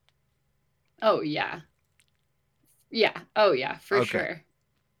 Oh, yeah. Yeah. Oh, yeah, for Okay. sure.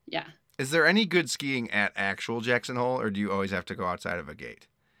 Yeah. Is there any good skiing at actual Jackson Hole, or do you always have to go outside of a gate?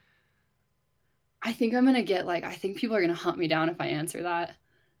 I think I'm going to get I think people are going to hunt me down if I answer that.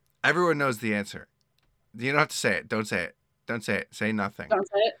 Everyone knows the answer. You don't have to say it. Don't say it. Don't say it. Say nothing. Don't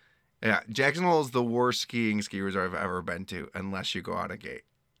say it. Yeah, Jackson Hole is the worst ski resort I've ever been to, unless you go out a gate.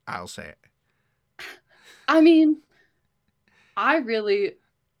 I'll say it. I mean, I really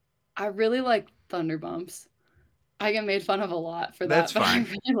like Thunder Bumps. I get made fun of a lot for that, That's but fine. I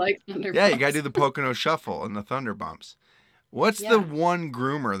really like Thunder Yeah, Bumps. you gotta do the Pocono Shuffle and the Thunder Bumps. What's the one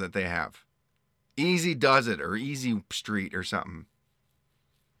groomer that they have? Easy Does It or Easy Street or something.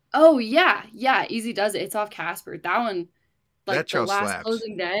 Oh, yeah. Yeah, Izzy does it. It's off Casper. That one, That the trail last slaps.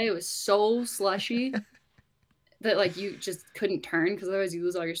 closing day, it was so slushy that you just couldn't turn because otherwise you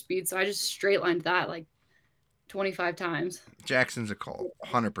lose all your speed. So I just straight lined that 25 times. Jackson's a cult,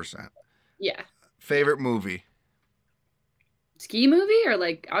 100%. Yeah. Favorite movie? Ski movie or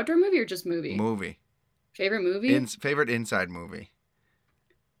outdoor movie or just movie? Movie. Favorite movie? Favorite inside movie?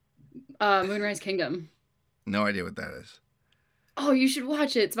 Moonrise Kingdom. No idea what that is. Oh, you should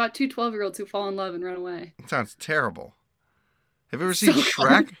watch it. It's about two 12-year-olds who fall in love and run away. It sounds terrible. Have you ever seen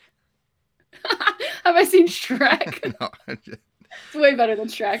Shrek? Have I seen Shrek? No. It's way better than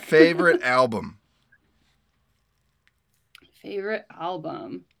Shrek. Favorite album? Favorite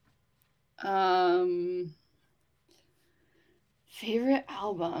album? Favorite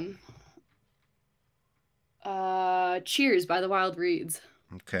album? Cheers by the Wild Reeds.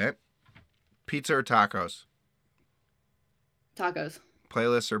 Okay. Pizza or tacos? Tacos.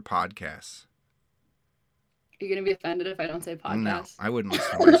 Playlists or podcasts? Are you going to be offended if I don't say podcast? No, I wouldn't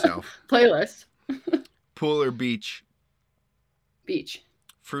listen to myself. Playlist. Pool or beach? Beach.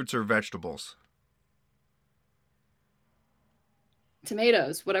 Fruits or vegetables?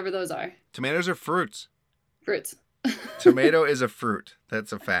 Tomatoes, whatever those are. Tomatoes or fruits? Fruits. Tomato is a fruit.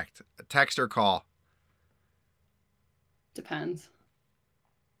 That's a fact. Text or call? Depends.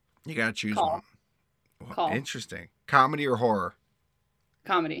 You gotta choose Call. one. Well, Call. Interesting. Comedy or horror?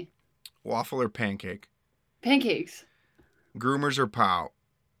 Comedy. Waffle or pancake? Pancakes. Groomers or pow?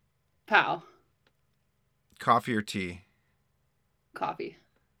 Pow. Coffee or tea? Coffee.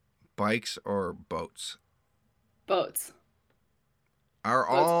 Bikes or boats? Boats. Are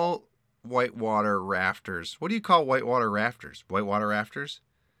Boats. all whitewater rafters? What do you call whitewater rafters? Whitewater rafters?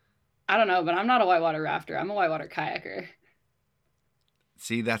 I don't know, but I'm not a whitewater rafter. I'm a whitewater kayaker.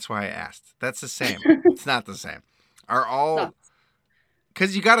 See, that's why I asked. That's the same. It's not the same. Are all... No.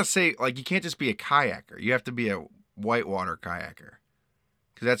 Because you got to say, you can't just be a kayaker. You have to be a whitewater kayaker.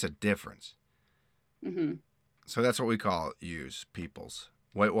 Because that's a difference. Mm-hmm. So that's what we call peoples.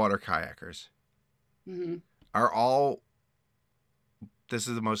 Whitewater kayakers. Mm-hmm. Are all... This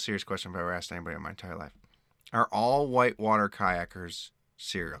is the most serious question I've ever asked anybody in my entire life. Are all whitewater kayakers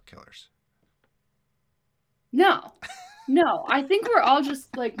serial killers? No. No. I think we're all just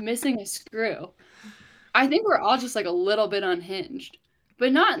missing a screw. I think we're all just a little bit unhinged.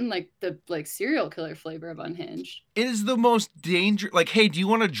 But not in the serial killer flavor of unhinged. It is the most dangerous. Hey, do you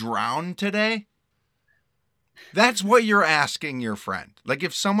want to drown today? That's what you're asking your friend.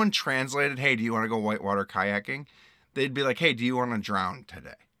 If someone translated, hey, do you want to go whitewater kayaking? They'd be like, hey, do you want to drown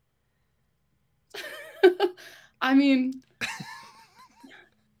today? I mean,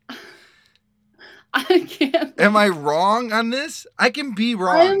 I can't. Am I wrong on this? I can be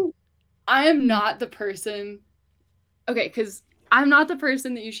wrong. I am not the person. Okay, because I'm not the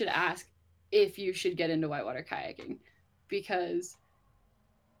person that you should ask if you should get into whitewater kayaking. Because,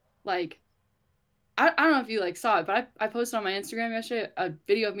 I don't know if you saw it, but I posted on my Instagram yesterday a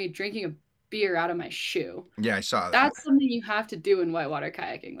video of me drinking beer out of my shoe. Yeah, I saw that. That's something you have to do in whitewater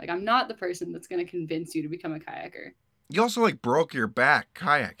kayaking. Like, I'm not the person that's going to convince you to become a kayaker. You also like broke your back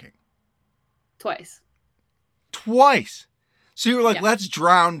kayaking. Twice. So you were like, let's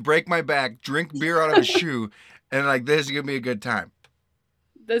drown, break my back, drink beer out of a shoe, and like, this is going to be a good time.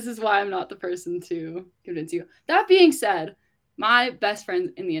 This is why I'm not the person to convince you. That being said, my best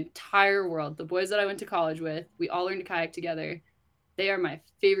friends in the entire world, the boys that I went to college with, we all learned to kayak together. They are my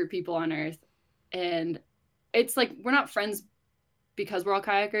favorite people on earth. And it's like, we're not friends because we're all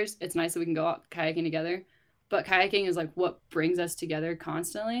kayakers. It's nice that we can go out kayaking together. But kayaking is like what brings us together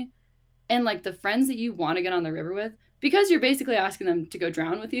constantly. And like the friends that you want to get on the river with, because you're basically asking them to go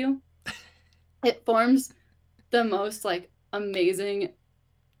drown with you, it forms the most like amazing,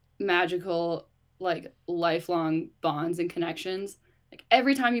 magical, like lifelong bonds and connections. Like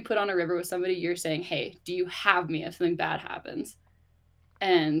every time you put on a river with somebody, you're saying, hey, do you have me if something bad happens?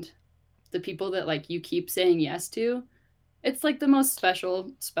 And the people that like you keep saying yes to, it's like the most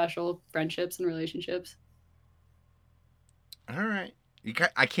special friendships and relationships. All right.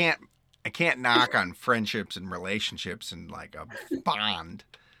 I can't knock on friendships and relationships and like a bond,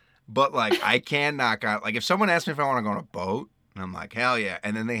 but like I can knock out, like if someone asks me if I want to go on a boat and I'm like, hell yeah.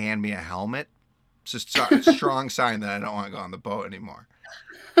 And then they hand me a helmet. It's just a strong sign that I don't want to go on the boat anymore.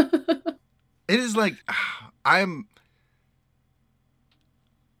 It is like, I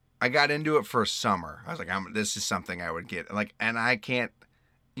got into it for a summer. I was like, this is something I would get. Like, and I can't,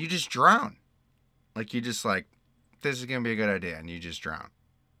 you just drown. Like, you just like, this is going to be a good idea. And you just drown.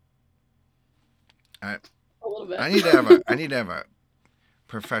 A little bit. I need to have a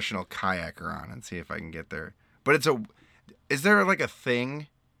professional kayaker on and see if I can get there. But is there like a thing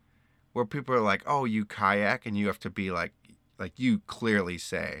where people are like, oh, you kayak, and you have to be like you clearly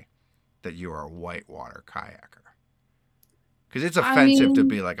say that you are a whitewater kayaker? Because it's offensive to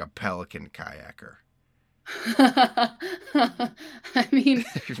be like a pelican kayaker. I mean,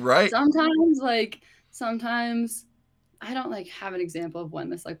 right? Sometimes I don't like have an example of when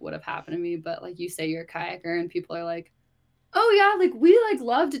this like would have happened to me, but like you say you're a kayaker and people are like, oh yeah, like we like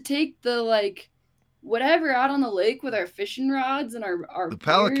love to take the like whatever out on the lake with our fishing rods and our the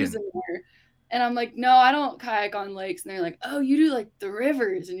pelican. And I'm like, no, I don't kayak on lakes. And they're like, oh, you do like the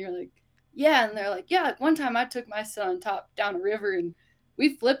rivers. And you're like, yeah. And they're like, yeah, like one time I took my son down a river and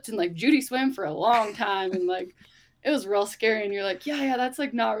we flipped and like Judy swam for a long time. And like, it was real scary. And you're like, yeah, that's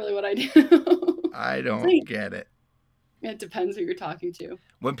like not really what I do. I don't get it. It depends who you're talking to.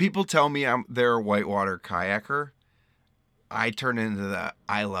 When people tell me they're a whitewater kayaker, I turn into the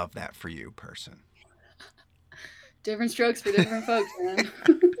I love that for you person. Different strokes for different folks, man.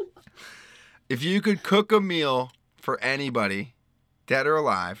 If you could cook a meal for anybody, dead or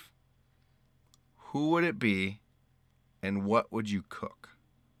alive, who would it be and what would you cook?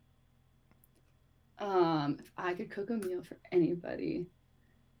 If I could cook a meal for anybody.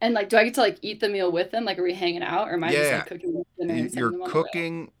 And like, do I get to like eat the meal with them? Like, are we hanging out, or am I just like cooking dinner and sending them on the road? You're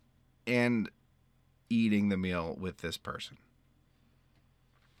cooking and eating the meal with this person.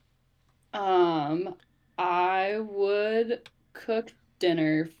 I would cook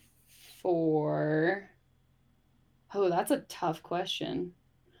dinner for. Oh, that's a tough question.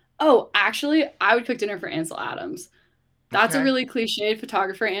 Oh, actually, I would cook dinner for Ansel Adams. That's a really cliched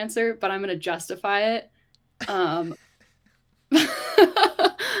photographer answer, but I'm gonna justify it.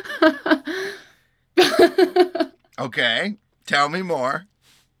 Okay, tell me more.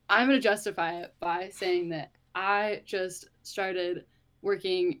 I'm going to justify it by saying that I just started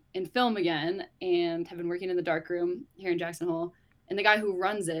working in film again and have been working in the darkroom here in Jackson Hole. And the guy who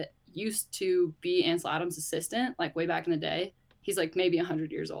runs it used to be Ansel Adams' assistant, like way back in the day. He's like maybe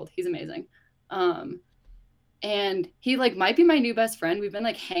 100 years old. He's amazing. And he like might be my new best friend. We've been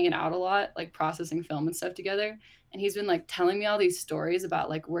like hanging out a lot, like processing film and stuff together. And he's been like telling me all these stories about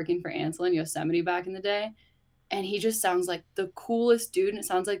like working for Ansel in Yosemite back in the day. And he just sounds like the coolest dude. And it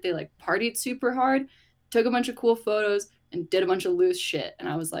sounds like they like partied super hard, took a bunch of cool photos, and did a bunch of loose shit. And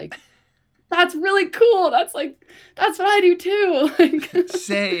I was like, that's really cool. That's what I do too. Like,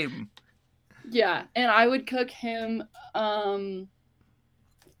 same. Yeah. And I would cook him. What am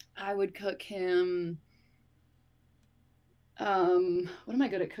I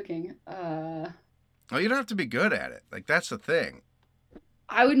good at cooking? Oh, you don't have to be good at it. Like, that's the thing.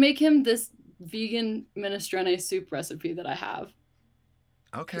 I would make him this vegan minestrone soup recipe that I have.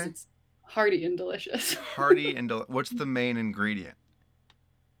 Okay. It's hearty and delicious. What's the main ingredient?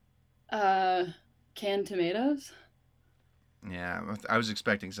 Canned tomatoes. Yeah, I was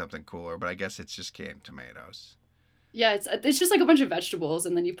expecting something cooler, but I guess it's just canned tomatoes. Yeah, it's just like a bunch of vegetables,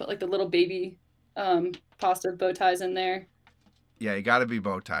 and then you put like the little baby pasta bow ties in there. Yeah, you got to be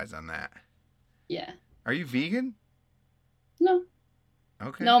bow ties on that. Yeah. Are you vegan? No.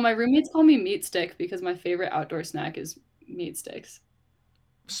 Okay. No, my roommates call me meat stick because my favorite outdoor snack is meat sticks.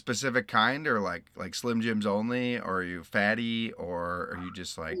 Specific kind, or like Slim Jims only, or are you fatty, or are you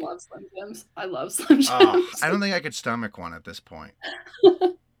just I like, love Slim Jims. I love Slim oh, Jims. I don't think I could stomach one at this point.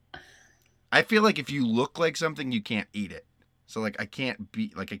 I feel like if you look like something, you can't eat it. So like I can't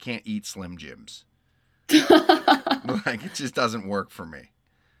eat Slim Jims. Like it just doesn't work for me.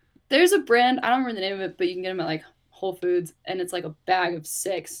 There's a brand, I don't remember the name of it, but you can get them at like Whole Foods and it's like a bag of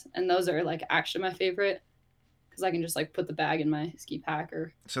 6 and those are like actually my favorite cuz I can just like put the bag in my ski pack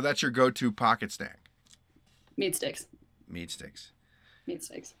or So that's your go-to pocket snack. meat sticks. Meat sticks. Meat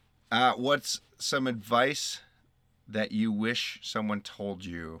sticks. What's some advice that you wish someone told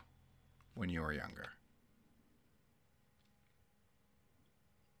you when you were younger?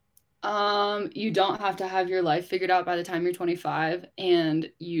 You don't have to have your life figured out by the time you're 25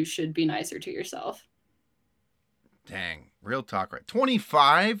 and you should be nicer to yourself. Dang, real talk, right?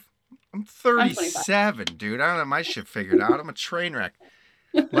 25? I'm I'm 25. 37, dude. I don't have my shit figured out. I'm a train wreck.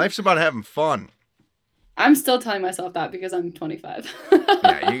 Life's about having fun. I'm still telling myself that because I'm 25.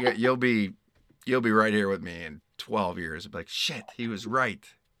 Yeah, you'll be right here with me in 12 years. I'll be like, shit, he was right.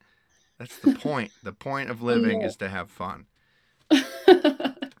 That's the point. The point of living is to have fun.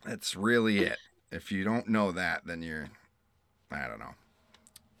 That's really it. If you don't know that, then I don't know.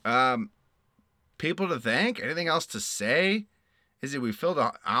 People to thank? Anything else to say? Izzy, we filled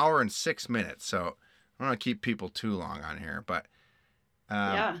an hour and 6 minutes, so I don't want to keep people too long on here, but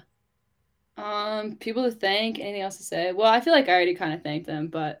Yeah. People to thank, anything else to say? Well, I feel like I already kind of thanked them,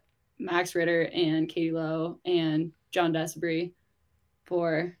 but Max Ritter and Katie Lowe and John Desbury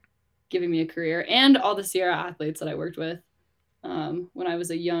for giving me a career and all the Sierra athletes that I worked with when I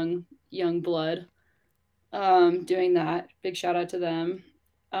was a young blood doing that. Big shout out to them.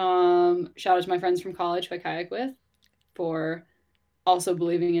 Shout out to my friends from college who I kayak with for also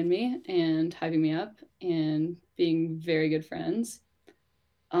believing in me and hyping me up and being very good friends.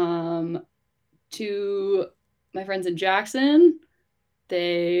 To my friends in Jackson,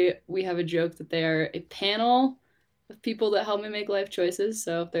 we have a joke that they are a panel of people that help me make life choices.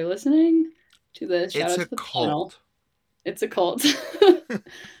 So if they're listening, shout it's out a to the panel. cult. It's a cult. Shout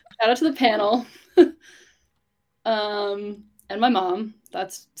out to the panel. And my mom.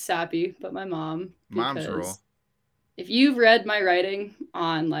 That's sappy, but my mom, Mom's because rule. if you've read my writing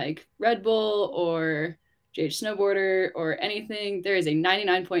on like Red Bull or JH Snowboarder or anything, there is a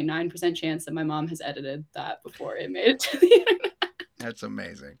 99.9% chance that my mom has edited that before it made it to the internet. That's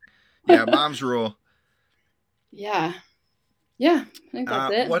amazing. Yeah, mom's rule. Yeah. Yeah, I think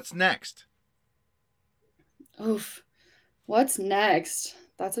that's it. What's next? Oof. What's next?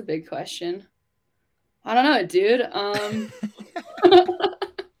 That's a big question. I don't know, dude.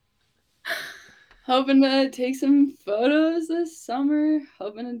 Hoping to take some photos this summer.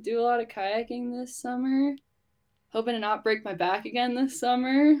 Hoping to do a lot of kayaking this summer. Hoping to not break my back again this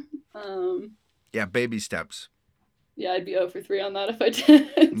summer. Yeah, baby steps. Yeah, I'd be 0 for 3 on that if I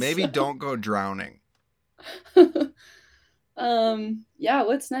did. Maybe so. don't go drowning. Yeah,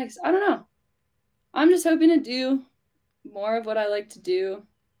 what's next? I don't know. I'm just hoping to do more of what I like to do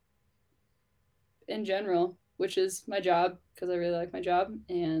in general, which is my job because I really like my job,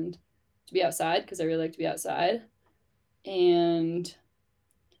 and to be outside because I really like to be outside, and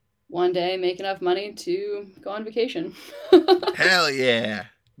one day make enough money to go on vacation. Hell yeah.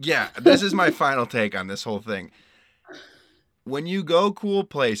 Yeah, this is my final take on this whole thing. When you go cool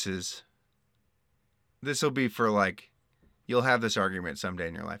places, this will be for like, you'll have this argument someday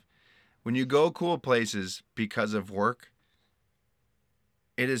in your life. When you go cool places because of work,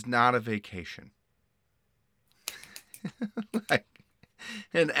 it is not a vacation. Like,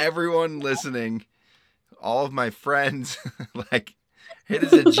 and everyone listening, all of my friends, like, it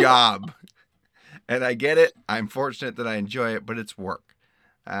is a job. And I get it. I'm fortunate that I enjoy it, but it's work.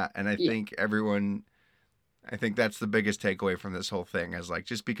 And I think I think that's the biggest takeaway from this whole thing is like,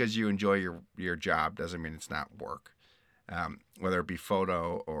 just because you enjoy your job doesn't mean it's not work. Whether it be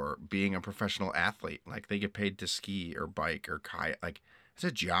photo or being a professional athlete, like they get paid to ski or bike or kayak, like it's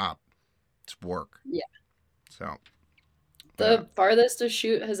a job. It's work. Yeah. So The farthest a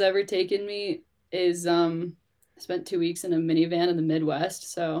shoot has ever taken me is I spent 2 weeks in a minivan in the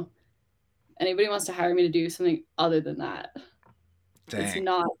Midwest. So anybody wants to hire me to do something other than that, it's dang.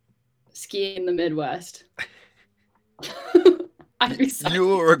 not skiing in the Midwest. I'd be sorry. You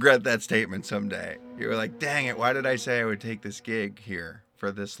will regret that statement someday. You were like, dang it, why did I say I would take this gig here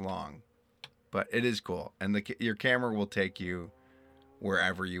for this long? But it is cool. And your camera will take you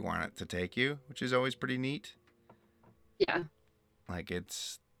wherever you want it to take you, which is always pretty neat. Yeah. Like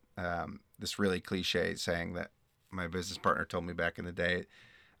it's, this really cliche saying that my business partner told me back in the day.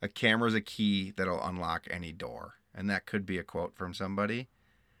 A camera is a key that'll unlock any door. And that could be a quote from somebody.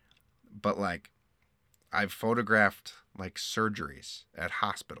 But like, I've photographed like surgeries at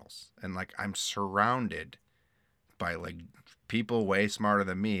hospitals, and like I'm surrounded by like people way smarter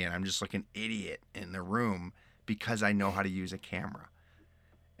than me, and I'm just like an idiot in the room because I know how to use a camera.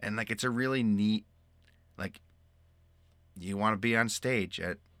 And like, it's a really neat, like, you want to be on stage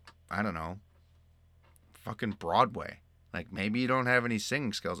at, I don't know, fucking Broadway. Like, maybe you don't have any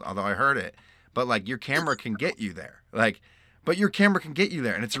singing skills, although I heard it, but like your camera can get you there. Like, but your camera can get you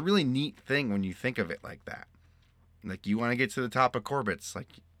there. And it's a really neat thing when you think of it like that. Like, you want to get to the top of Corbett's, like,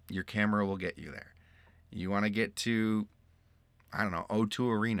 your camera will get you there. You want to get to, I don't know, O2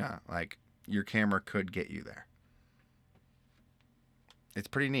 Arena, like, your camera could get you there. It's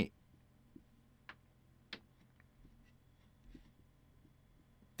pretty neat.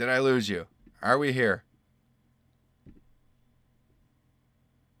 Did I lose you? Are we here?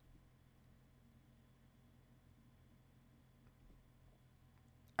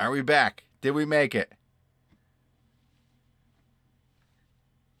 Are we back? Did we make it?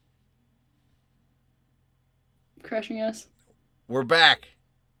 Crushing us. We're back.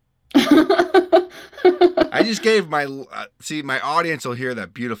 I just gave my my audience will hear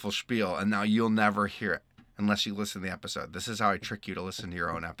that beautiful spiel, and now you'll never hear it unless you listen to the episode. This is how I trick you to listen to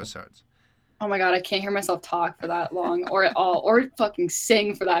your own episodes. Oh my God, I can't hear myself talk for that long, or at all, or fucking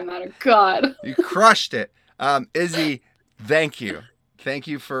sing for that matter. God, you crushed it. Izzy, thank you. Thank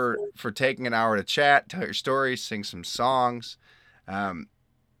you for taking an hour to chat, tell your stories, sing some songs.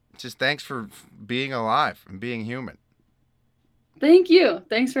 Just thanks for being alive and being human. Thank you.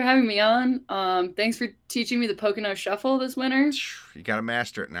 Thanks for having me on. Thanks for teaching me the Pocono Shuffle this winter. You got to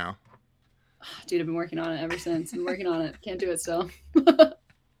master it now. Dude, I've been working on it ever since. I'm working on it. Can't do it still.